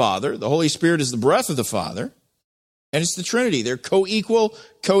Son of the Father. The Holy Spirit is the breath of the Father. And it's the Trinity. They're co-equal,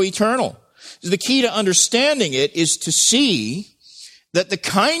 co-eternal. The key to understanding it is to see that the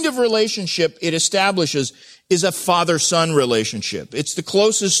kind of relationship it establishes is a father-son relationship. It's the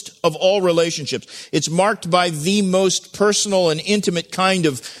closest of all relationships. It's marked by the most personal and intimate kind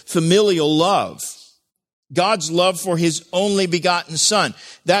of familial love. God's love for his only begotten Son.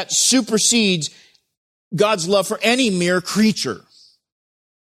 That supersedes God's love for any mere creature.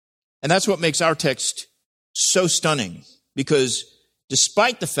 And that's what makes our text so stunning, because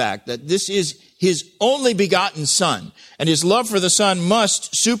despite the fact that this is his only begotten Son, and his love for the Son must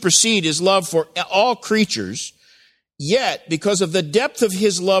supersede his love for all creatures, yet, because of the depth of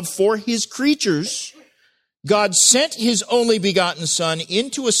his love for his creatures, God sent his only begotten Son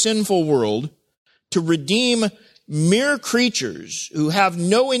into a sinful world to redeem mere creatures who have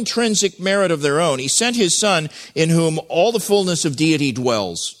no intrinsic merit of their own. He sent his Son in whom all the fullness of deity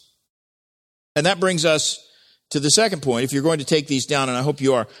dwells. And that brings us to the second point, if you're going to take these down, and I hope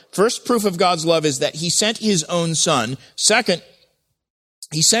you are. First proof of God's love is that he sent his own Son. Second,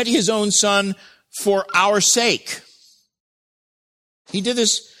 he sent his own Son for our sake. He did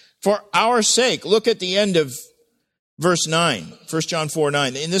this for our sake. Look at the end of verse 9, 1 John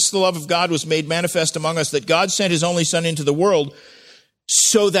 4:9. In this the love of God was made manifest among us, that God sent his only Son into the world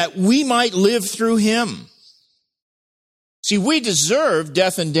so that we might live through him. See, we deserve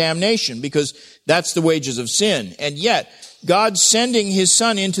death and damnation because that's the wages of sin. And yet, God sending his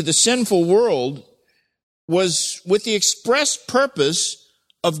Son into the sinful world was with the express purpose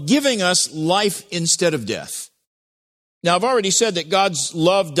of giving us life instead of death. Now, I've already said that God's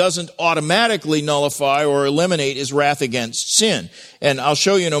love doesn't automatically nullify or eliminate his wrath against sin. And I'll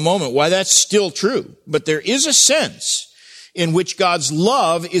show you in a moment why that's still true. But there is a sense in which God's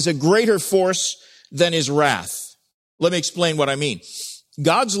love is a greater force than his wrath. Let me explain what I mean.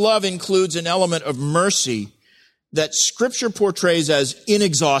 God's love includes an element of mercy that Scripture portrays as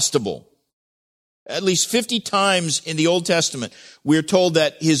inexhaustible. At least 50 times in the Old Testament, we're told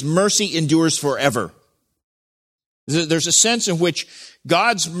that his mercy endures forever. There's a sense in which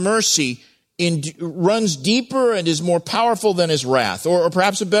God's mercy runs deeper and is more powerful than his wrath. Or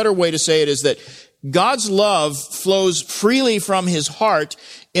perhaps a better way to say it is that God's love flows freely from his heart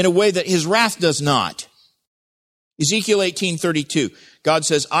in a way that his wrath does not. Ezekiel 18:32, God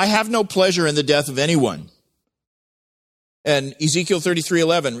says, I have no pleasure in the death of anyone. And Ezekiel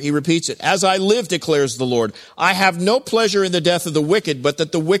 33:11, he repeats it, as I live, declares the Lord, I have no pleasure in the death of the wicked, but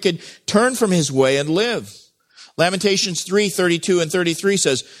that the wicked turn from his way and live. Lamentations 3:32 and 33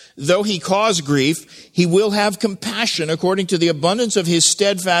 says, though he cause grief, he will have compassion according to the abundance of his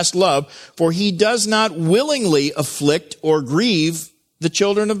steadfast love, for he does not willingly afflict or grieve the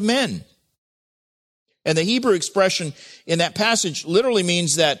children of men. And the Hebrew expression in that passage literally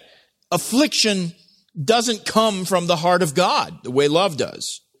means that affliction doesn't come from the heart of God the way love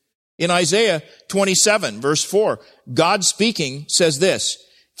does. In Isaiah 27, verse 4, God speaking says this,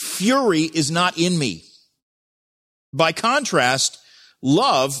 fury is not in me. By contrast,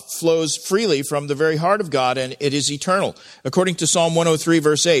 love flows freely from the very heart of God, and it is eternal. According to Psalm 103,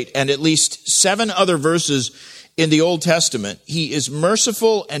 verse 8, and at least 7 other verses in the Old Testament, he is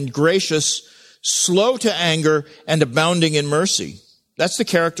merciful and gracious, slow to anger, and abounding in mercy. That's the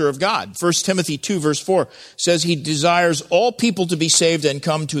character of God. 1 Timothy 2, verse 4 says he desires all people to be saved and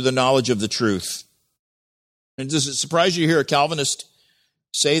come to the knowledge of the truth. And does it surprise you to hear a Calvinist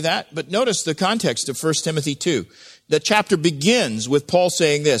say that? But notice the context of 1 Timothy 2. The chapter begins with Paul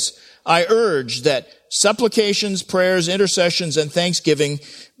saying this, I urge that supplications, prayers, intercessions, and thanksgiving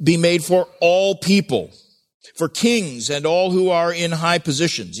be made for all people, for kings and all who are in high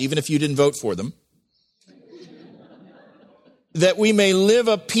positions, even if you didn't vote for them, that we may live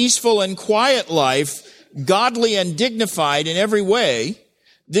a peaceful and quiet life, godly and dignified in every way,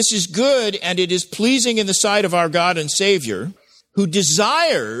 this is good and it is pleasing in the sight of our God and Savior, who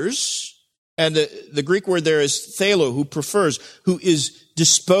desires, and the Greek word there is thelo, who prefers, who is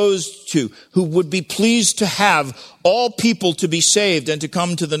disposed to, who would be pleased to have all people to be saved and to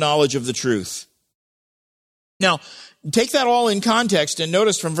come to the knowledge of the truth. Now, take that all in context and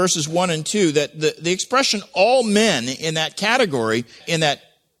notice from verses 1 and 2 that the expression all men in that category, in that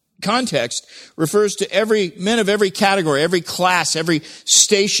context, refers to men of every category, every class, every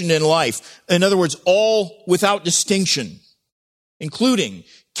station in life. In other words, all without distinction, including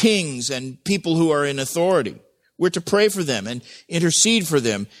kings and people who are in authority. We're to pray for them and intercede for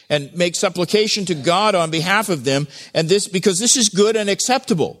them and make supplication to God on behalf of them. And this, because this is good and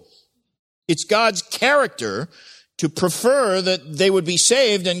acceptable. It's God's character to prefer that they would be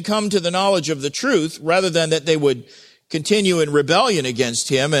saved and come to the knowledge of the truth rather than that they would continue in rebellion against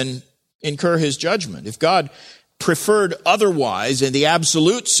him and incur his judgment. If God preferred otherwise in the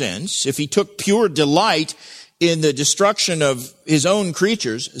absolute sense, if he took pure delight in the destruction of his own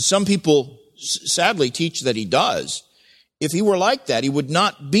creatures, some people sadly teach that he does. If he were like that, he would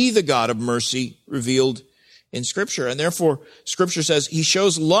not be the God of mercy revealed in Scripture. And therefore, Scripture says he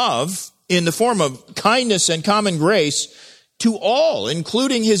shows love in the form of kindness and common grace to all,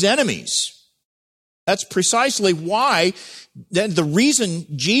 including his enemies. That's precisely why, then the reason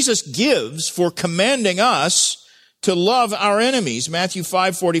Jesus gives for commanding us to love our enemies, Matthew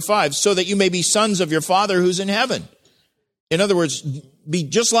 5:45, so that you may be sons of your Father who's in heaven. In other words, be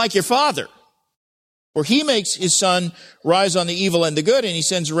just like your Father. For he makes his sun rise on the evil and the good, and he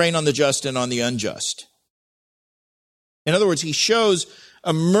sends rain on the just and on the unjust. In other words, he shows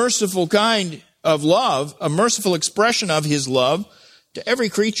a merciful kind of love, a merciful expression of his love to every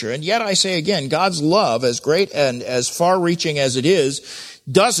creature. And yet I say again, God's love, as great and as far-reaching as it is,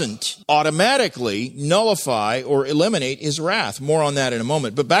 doesn't automatically nullify or eliminate his wrath. More on that in a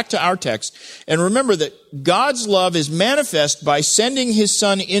moment. But back to our text. And remember that God's love is manifest by sending his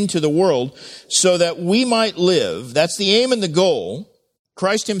Son into the world so that we might live. That's the aim and the goal.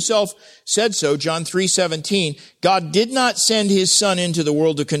 Christ himself said so, John 3:17. God did not send his Son into the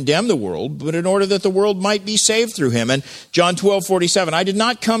world to condemn the world, but in order that the world might be saved through him. And John 12:47, I did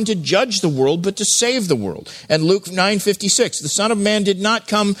not come to judge the world, but to save the world. And Luke 9:56, the Son of Man did not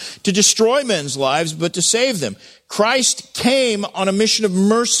come to destroy men's lives, but to save them. Christ came on a mission of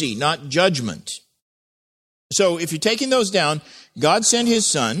mercy, not judgment. So if you're taking those down, God sent his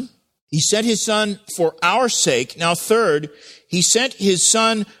Son. He sent his Son for our sake. Now third, he sent his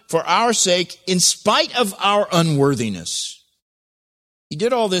Son for our sake in spite of our unworthiness. He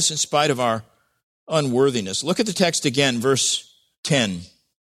did all this in spite of our unworthiness. Look at the text again, verse 10.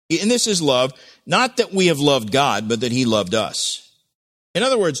 And this is love, not that we have loved God, but that he loved us. In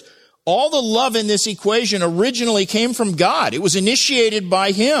other words, all the love in this equation originally came from God. It was initiated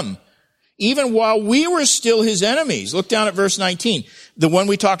by him, even while we were still his enemies. Look down at verse 19, the one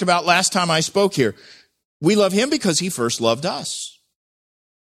we talked about last time I spoke here. We love him because he first loved us.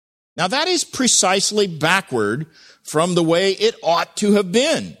 Now that is precisely backward from the way it ought to have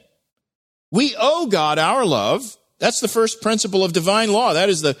been. We owe God our love. That's the first principle of divine law. That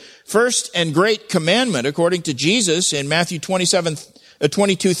is the first and great commandment according to Jesus in Matthew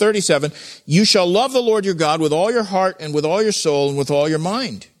 22:37. You shall love the Lord your God with all your heart and with all your soul and with all your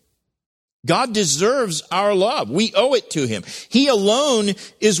mind. God deserves our love. We owe it to him. He alone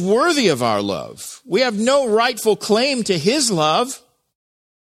is worthy of our love. We have no rightful claim to his love.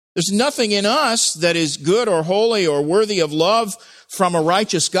 There's nothing in us that is good or holy or worthy of love from a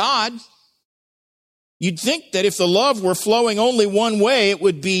righteous God. You'd think that if the love were flowing only one way, it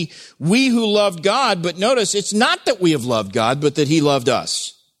would be we who loved God. But notice, it's not that we have loved God, but that he loved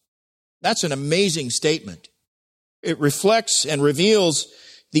us. That's an amazing statement. It reflects and reveals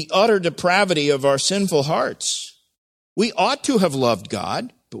the utter depravity of our sinful hearts. We ought to have loved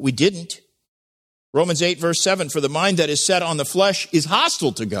God, but we didn't. Romans 8 verse 7, for the mind that is set on the flesh is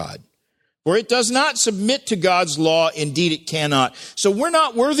hostile to God, for it does not submit to God's law. Indeed, it cannot. So we're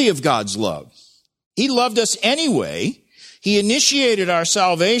not worthy of God's love. He loved us anyway. He initiated our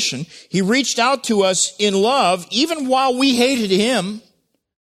salvation. He reached out to us in love, even while we hated him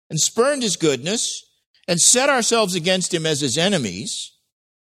and spurned his goodness and set ourselves against him as his enemies.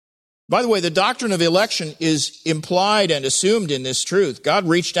 By the way, the doctrine of election is implied and assumed in this truth. God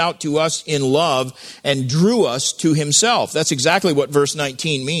reached out to us in love and drew us to himself. That's exactly what verse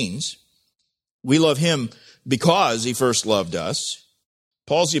 19 means. We love him because he first loved us.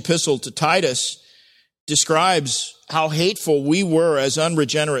 Paul's epistle to Titus describes how hateful we were as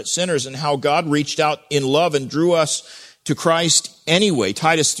unregenerate sinners and how God reached out in love and drew us to Christ anyway.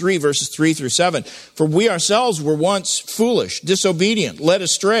 Titus 3, verses 3 through 7. For we ourselves were once foolish, disobedient, led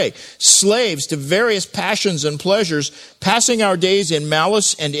astray, slaves to various passions and pleasures, passing our days in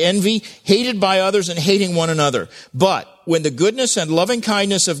malice and envy, hated by others and hating one another. But when the goodness and loving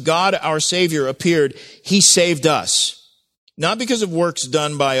kindness of God our Savior appeared, he saved us, not because of works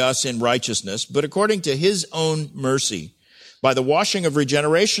done by us in righteousness, but according to his own mercy, by the washing of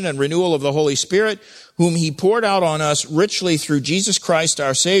regeneration and renewal of the Holy Spirit, whom he poured out on us richly through Jesus Christ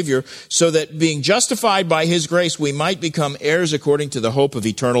our Savior, so that being justified by his grace, we might become heirs according to the hope of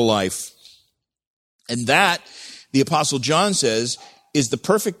eternal life. And that, the Apostle John says, is the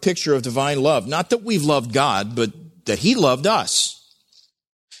perfect picture of divine love. Not that we've loved God, but that he loved us.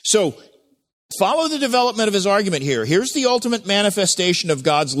 So, follow the development of his argument here. Here's the ultimate manifestation of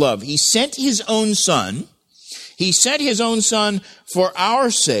God's love. He sent his own Son. He sent his own Son for our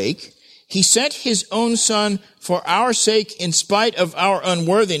sake. He sent his own Son for our sake in spite of our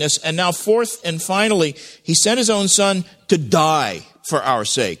unworthiness. And now fourth and finally, he sent his own Son to die for our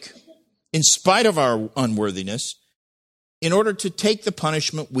sake in spite of our unworthiness in order to take the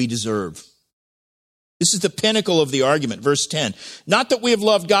punishment we deserve. This is the pinnacle of the argument. Verse 10. Not that we have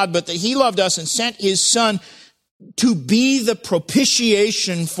loved God, but that he loved us and sent his Son to be the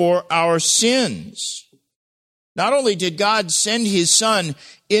propitiation for our sins. Not only did God send his Son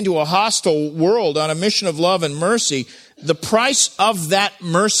into a hostile world on a mission of love and mercy, the price of that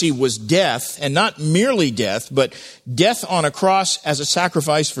mercy was death, and not merely death, but death on a cross as a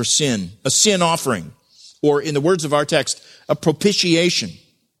sacrifice for sin, a sin offering, or in the words of our text, a propitiation.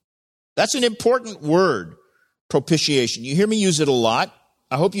 That's an important word, propitiation. You hear me use it a lot.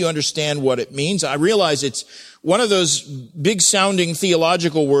 I hope you understand what it means. I realize it's one of those big-sounding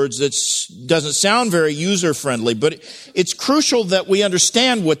theological words that doesn't sound very user-friendly, but it's crucial that we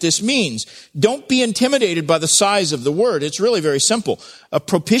understand what this means. Don't be intimidated by the size of the word. It's really very simple. A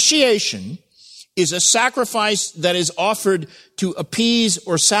propitiation is a sacrifice that is offered to appease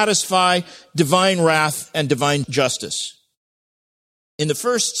or satisfy divine wrath and divine justice. In the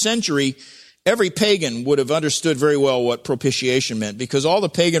first century, every pagan would have understood very well what propitiation meant, because all the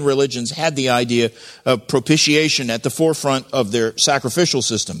pagan religions had the idea of propitiation at the forefront of their sacrificial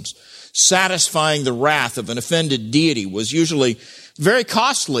systems. Satisfying the wrath of an offended deity was usually very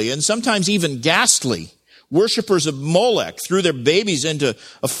costly and sometimes even ghastly. Worshippers of Molech threw their babies into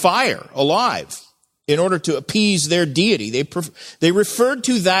a fire alive in order to appease their deity. They referred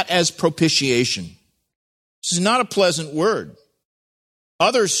to that as propitiation. This is not a pleasant word.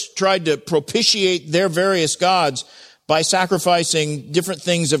 Others tried to propitiate their various gods by sacrificing different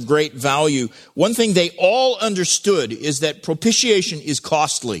things of great value. One thing they all understood is that propitiation is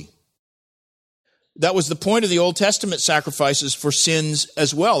costly. That was the point of the Old Testament sacrifices for sins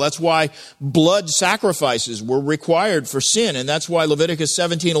as well. That's why blood sacrifices were required for sin. And that's why Leviticus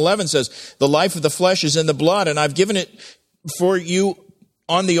 17:11 says, the life of the flesh is in the blood, and I've given it for you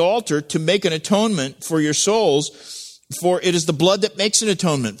on the altar to make an atonement for your souls. For it is the blood that makes an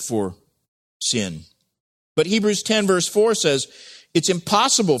atonement for sin. But Hebrews 10 verse 4 says, it's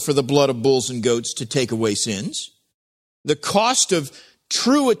impossible for the blood of bulls and goats to take away sins. The cost of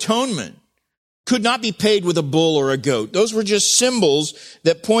true atonement could not be paid with a bull or a goat. Those were just symbols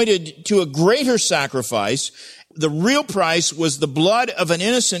that pointed to a greater sacrifice. The real price was the blood of an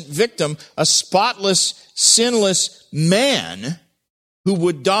innocent victim, a spotless, sinless man who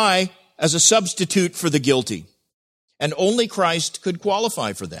would die as a substitute for the guilty. And only Christ could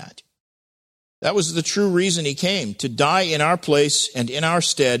qualify for that. That was the true reason he came, to die in our place and in our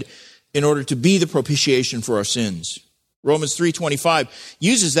stead in order to be the propitiation for our sins. Romans 3:25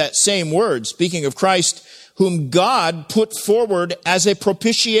 uses that same word, speaking of Christ, whom God put forward as a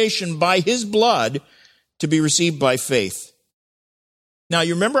propitiation by his blood to be received by faith. Now,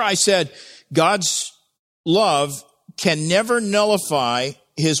 you remember I said God's love can never nullify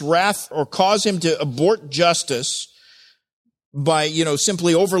his wrath or cause him to abort justice by,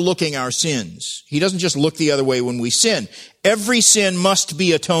 simply overlooking our sins. He doesn't just look the other way when we sin. Every sin must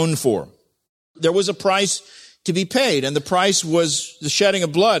be atoned for. There was a price to be paid, and the price was the shedding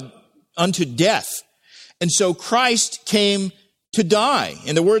of blood unto death. And so Christ came to die.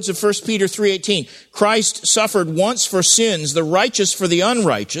 In the words of 1 Peter 3:18, Christ suffered once for sins, the righteous for the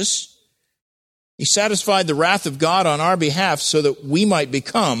unrighteous. He satisfied the wrath of God on our behalf so that we might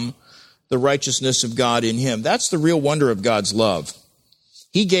become the righteousness of God in him. That's the real wonder of God's love.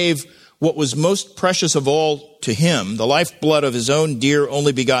 He gave what was most precious of all to him, the lifeblood of his own dear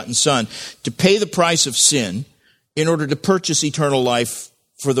only begotten Son, to pay the price of sin in order to purchase eternal life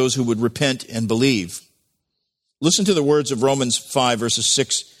for those who would repent and believe. Listen to the words of Romans 5, verses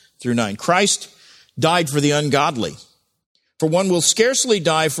 6 through 9. Christ died for the ungodly. For one will scarcely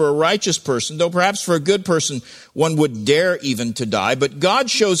die for a righteous person, though perhaps for a good person one would dare even to die. But God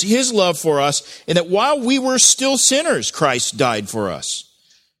shows his love for us in that while we were still sinners, Christ died for us.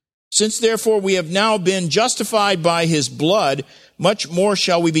 Since therefore we have now been justified by his blood, much more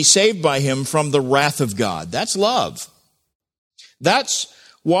shall we be saved by him from the wrath of God. That's love. That's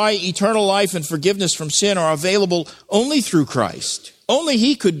why eternal life and forgiveness from sin are available only through Christ. Only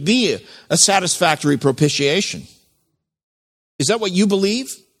he could be a satisfactory propitiation. Is that what you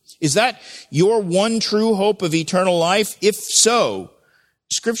believe? Is that your one true hope of eternal life? If so,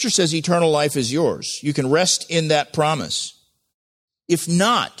 Scripture says eternal life is yours. You can rest in that promise. If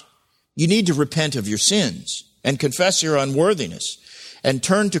not, you need to repent of your sins and confess your unworthiness and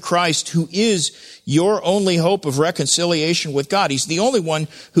turn to Christ, who is your only hope of reconciliation with God. He's the only one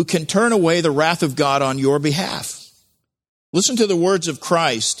who can turn away the wrath of God on your behalf. Listen to the words of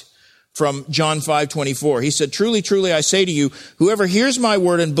Christ from John 5:24. He said, "Truly, truly, I say to you, whoever hears my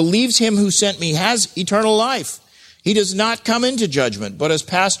word and believes him who sent me has eternal life. He does not come into judgment, but has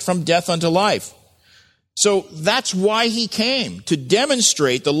passed from death unto life." So that's why he came, to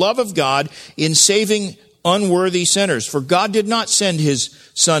demonstrate the love of God in saving unworthy sinners. For God did not send his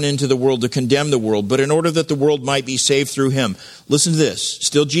Son into the world to condemn the world, but in order that the world might be saved through him. Listen to this.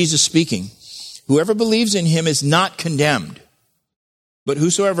 Still Jesus speaking. "Whoever believes in him is not condemned, but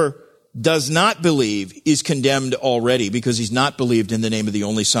whosoever does not believe is condemned already, because he's not believed in the name of the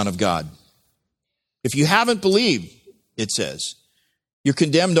only Son of God." If you haven't believed, it says, you're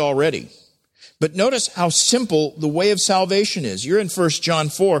condemned already. But notice how simple the way of salvation is. You're in 1 John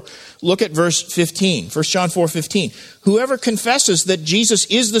 4. Look at verse 15. 1 John 4:15. "Whoever confesses that Jesus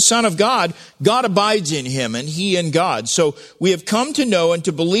is the Son of God, God abides in him, and he in God. So we have come to know and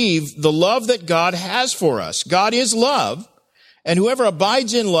to believe the love that God has for us. God is love. And whoever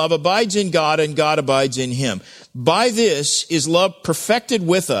abides in love abides in God, and God abides in him. By this is love perfected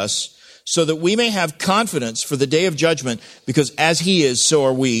with us, so that we may have confidence for the day of judgment, because as he is, so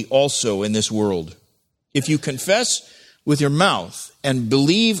are we also in this world. If you confess with your mouth and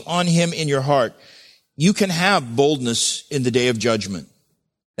believe on him in your heart, you can have boldness in the day of judgment.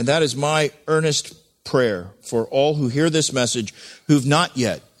 And that is my earnest prayer for all who hear this message who've not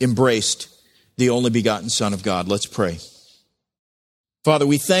yet embraced the only begotten Son of God." Let's pray. Father,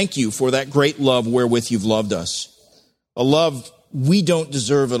 we thank you for that great love wherewith you've loved us. A love we don't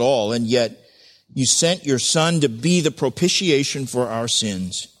deserve at all, and yet you sent your Son to be the propitiation for our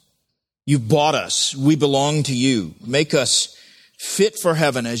sins. You've bought us. We belong to you. Make us fit for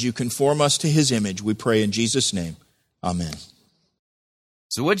heaven as you conform us to his image. We pray in Jesus' name. Amen.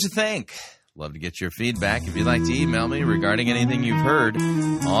 So what'd you think? Love to get your feedback. If you'd like to email me regarding anything you've heard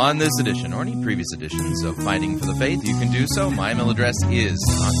on this edition or any previous editions of Fighting for the Faith, you can do so. My email address is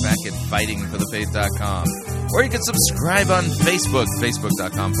talkback@fightingforthefaith.com. Or you can subscribe on Facebook,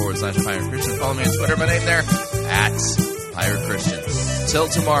 facebook.com/Pirate Christian. Follow me on Twitter, my name there, @Pirate Christian. Till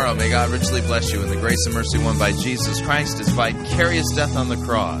tomorrow, may God richly bless you in the grace and mercy won by Jesus Christ, his vicarious death on the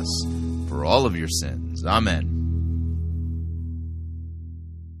cross for all of your sins. Amen.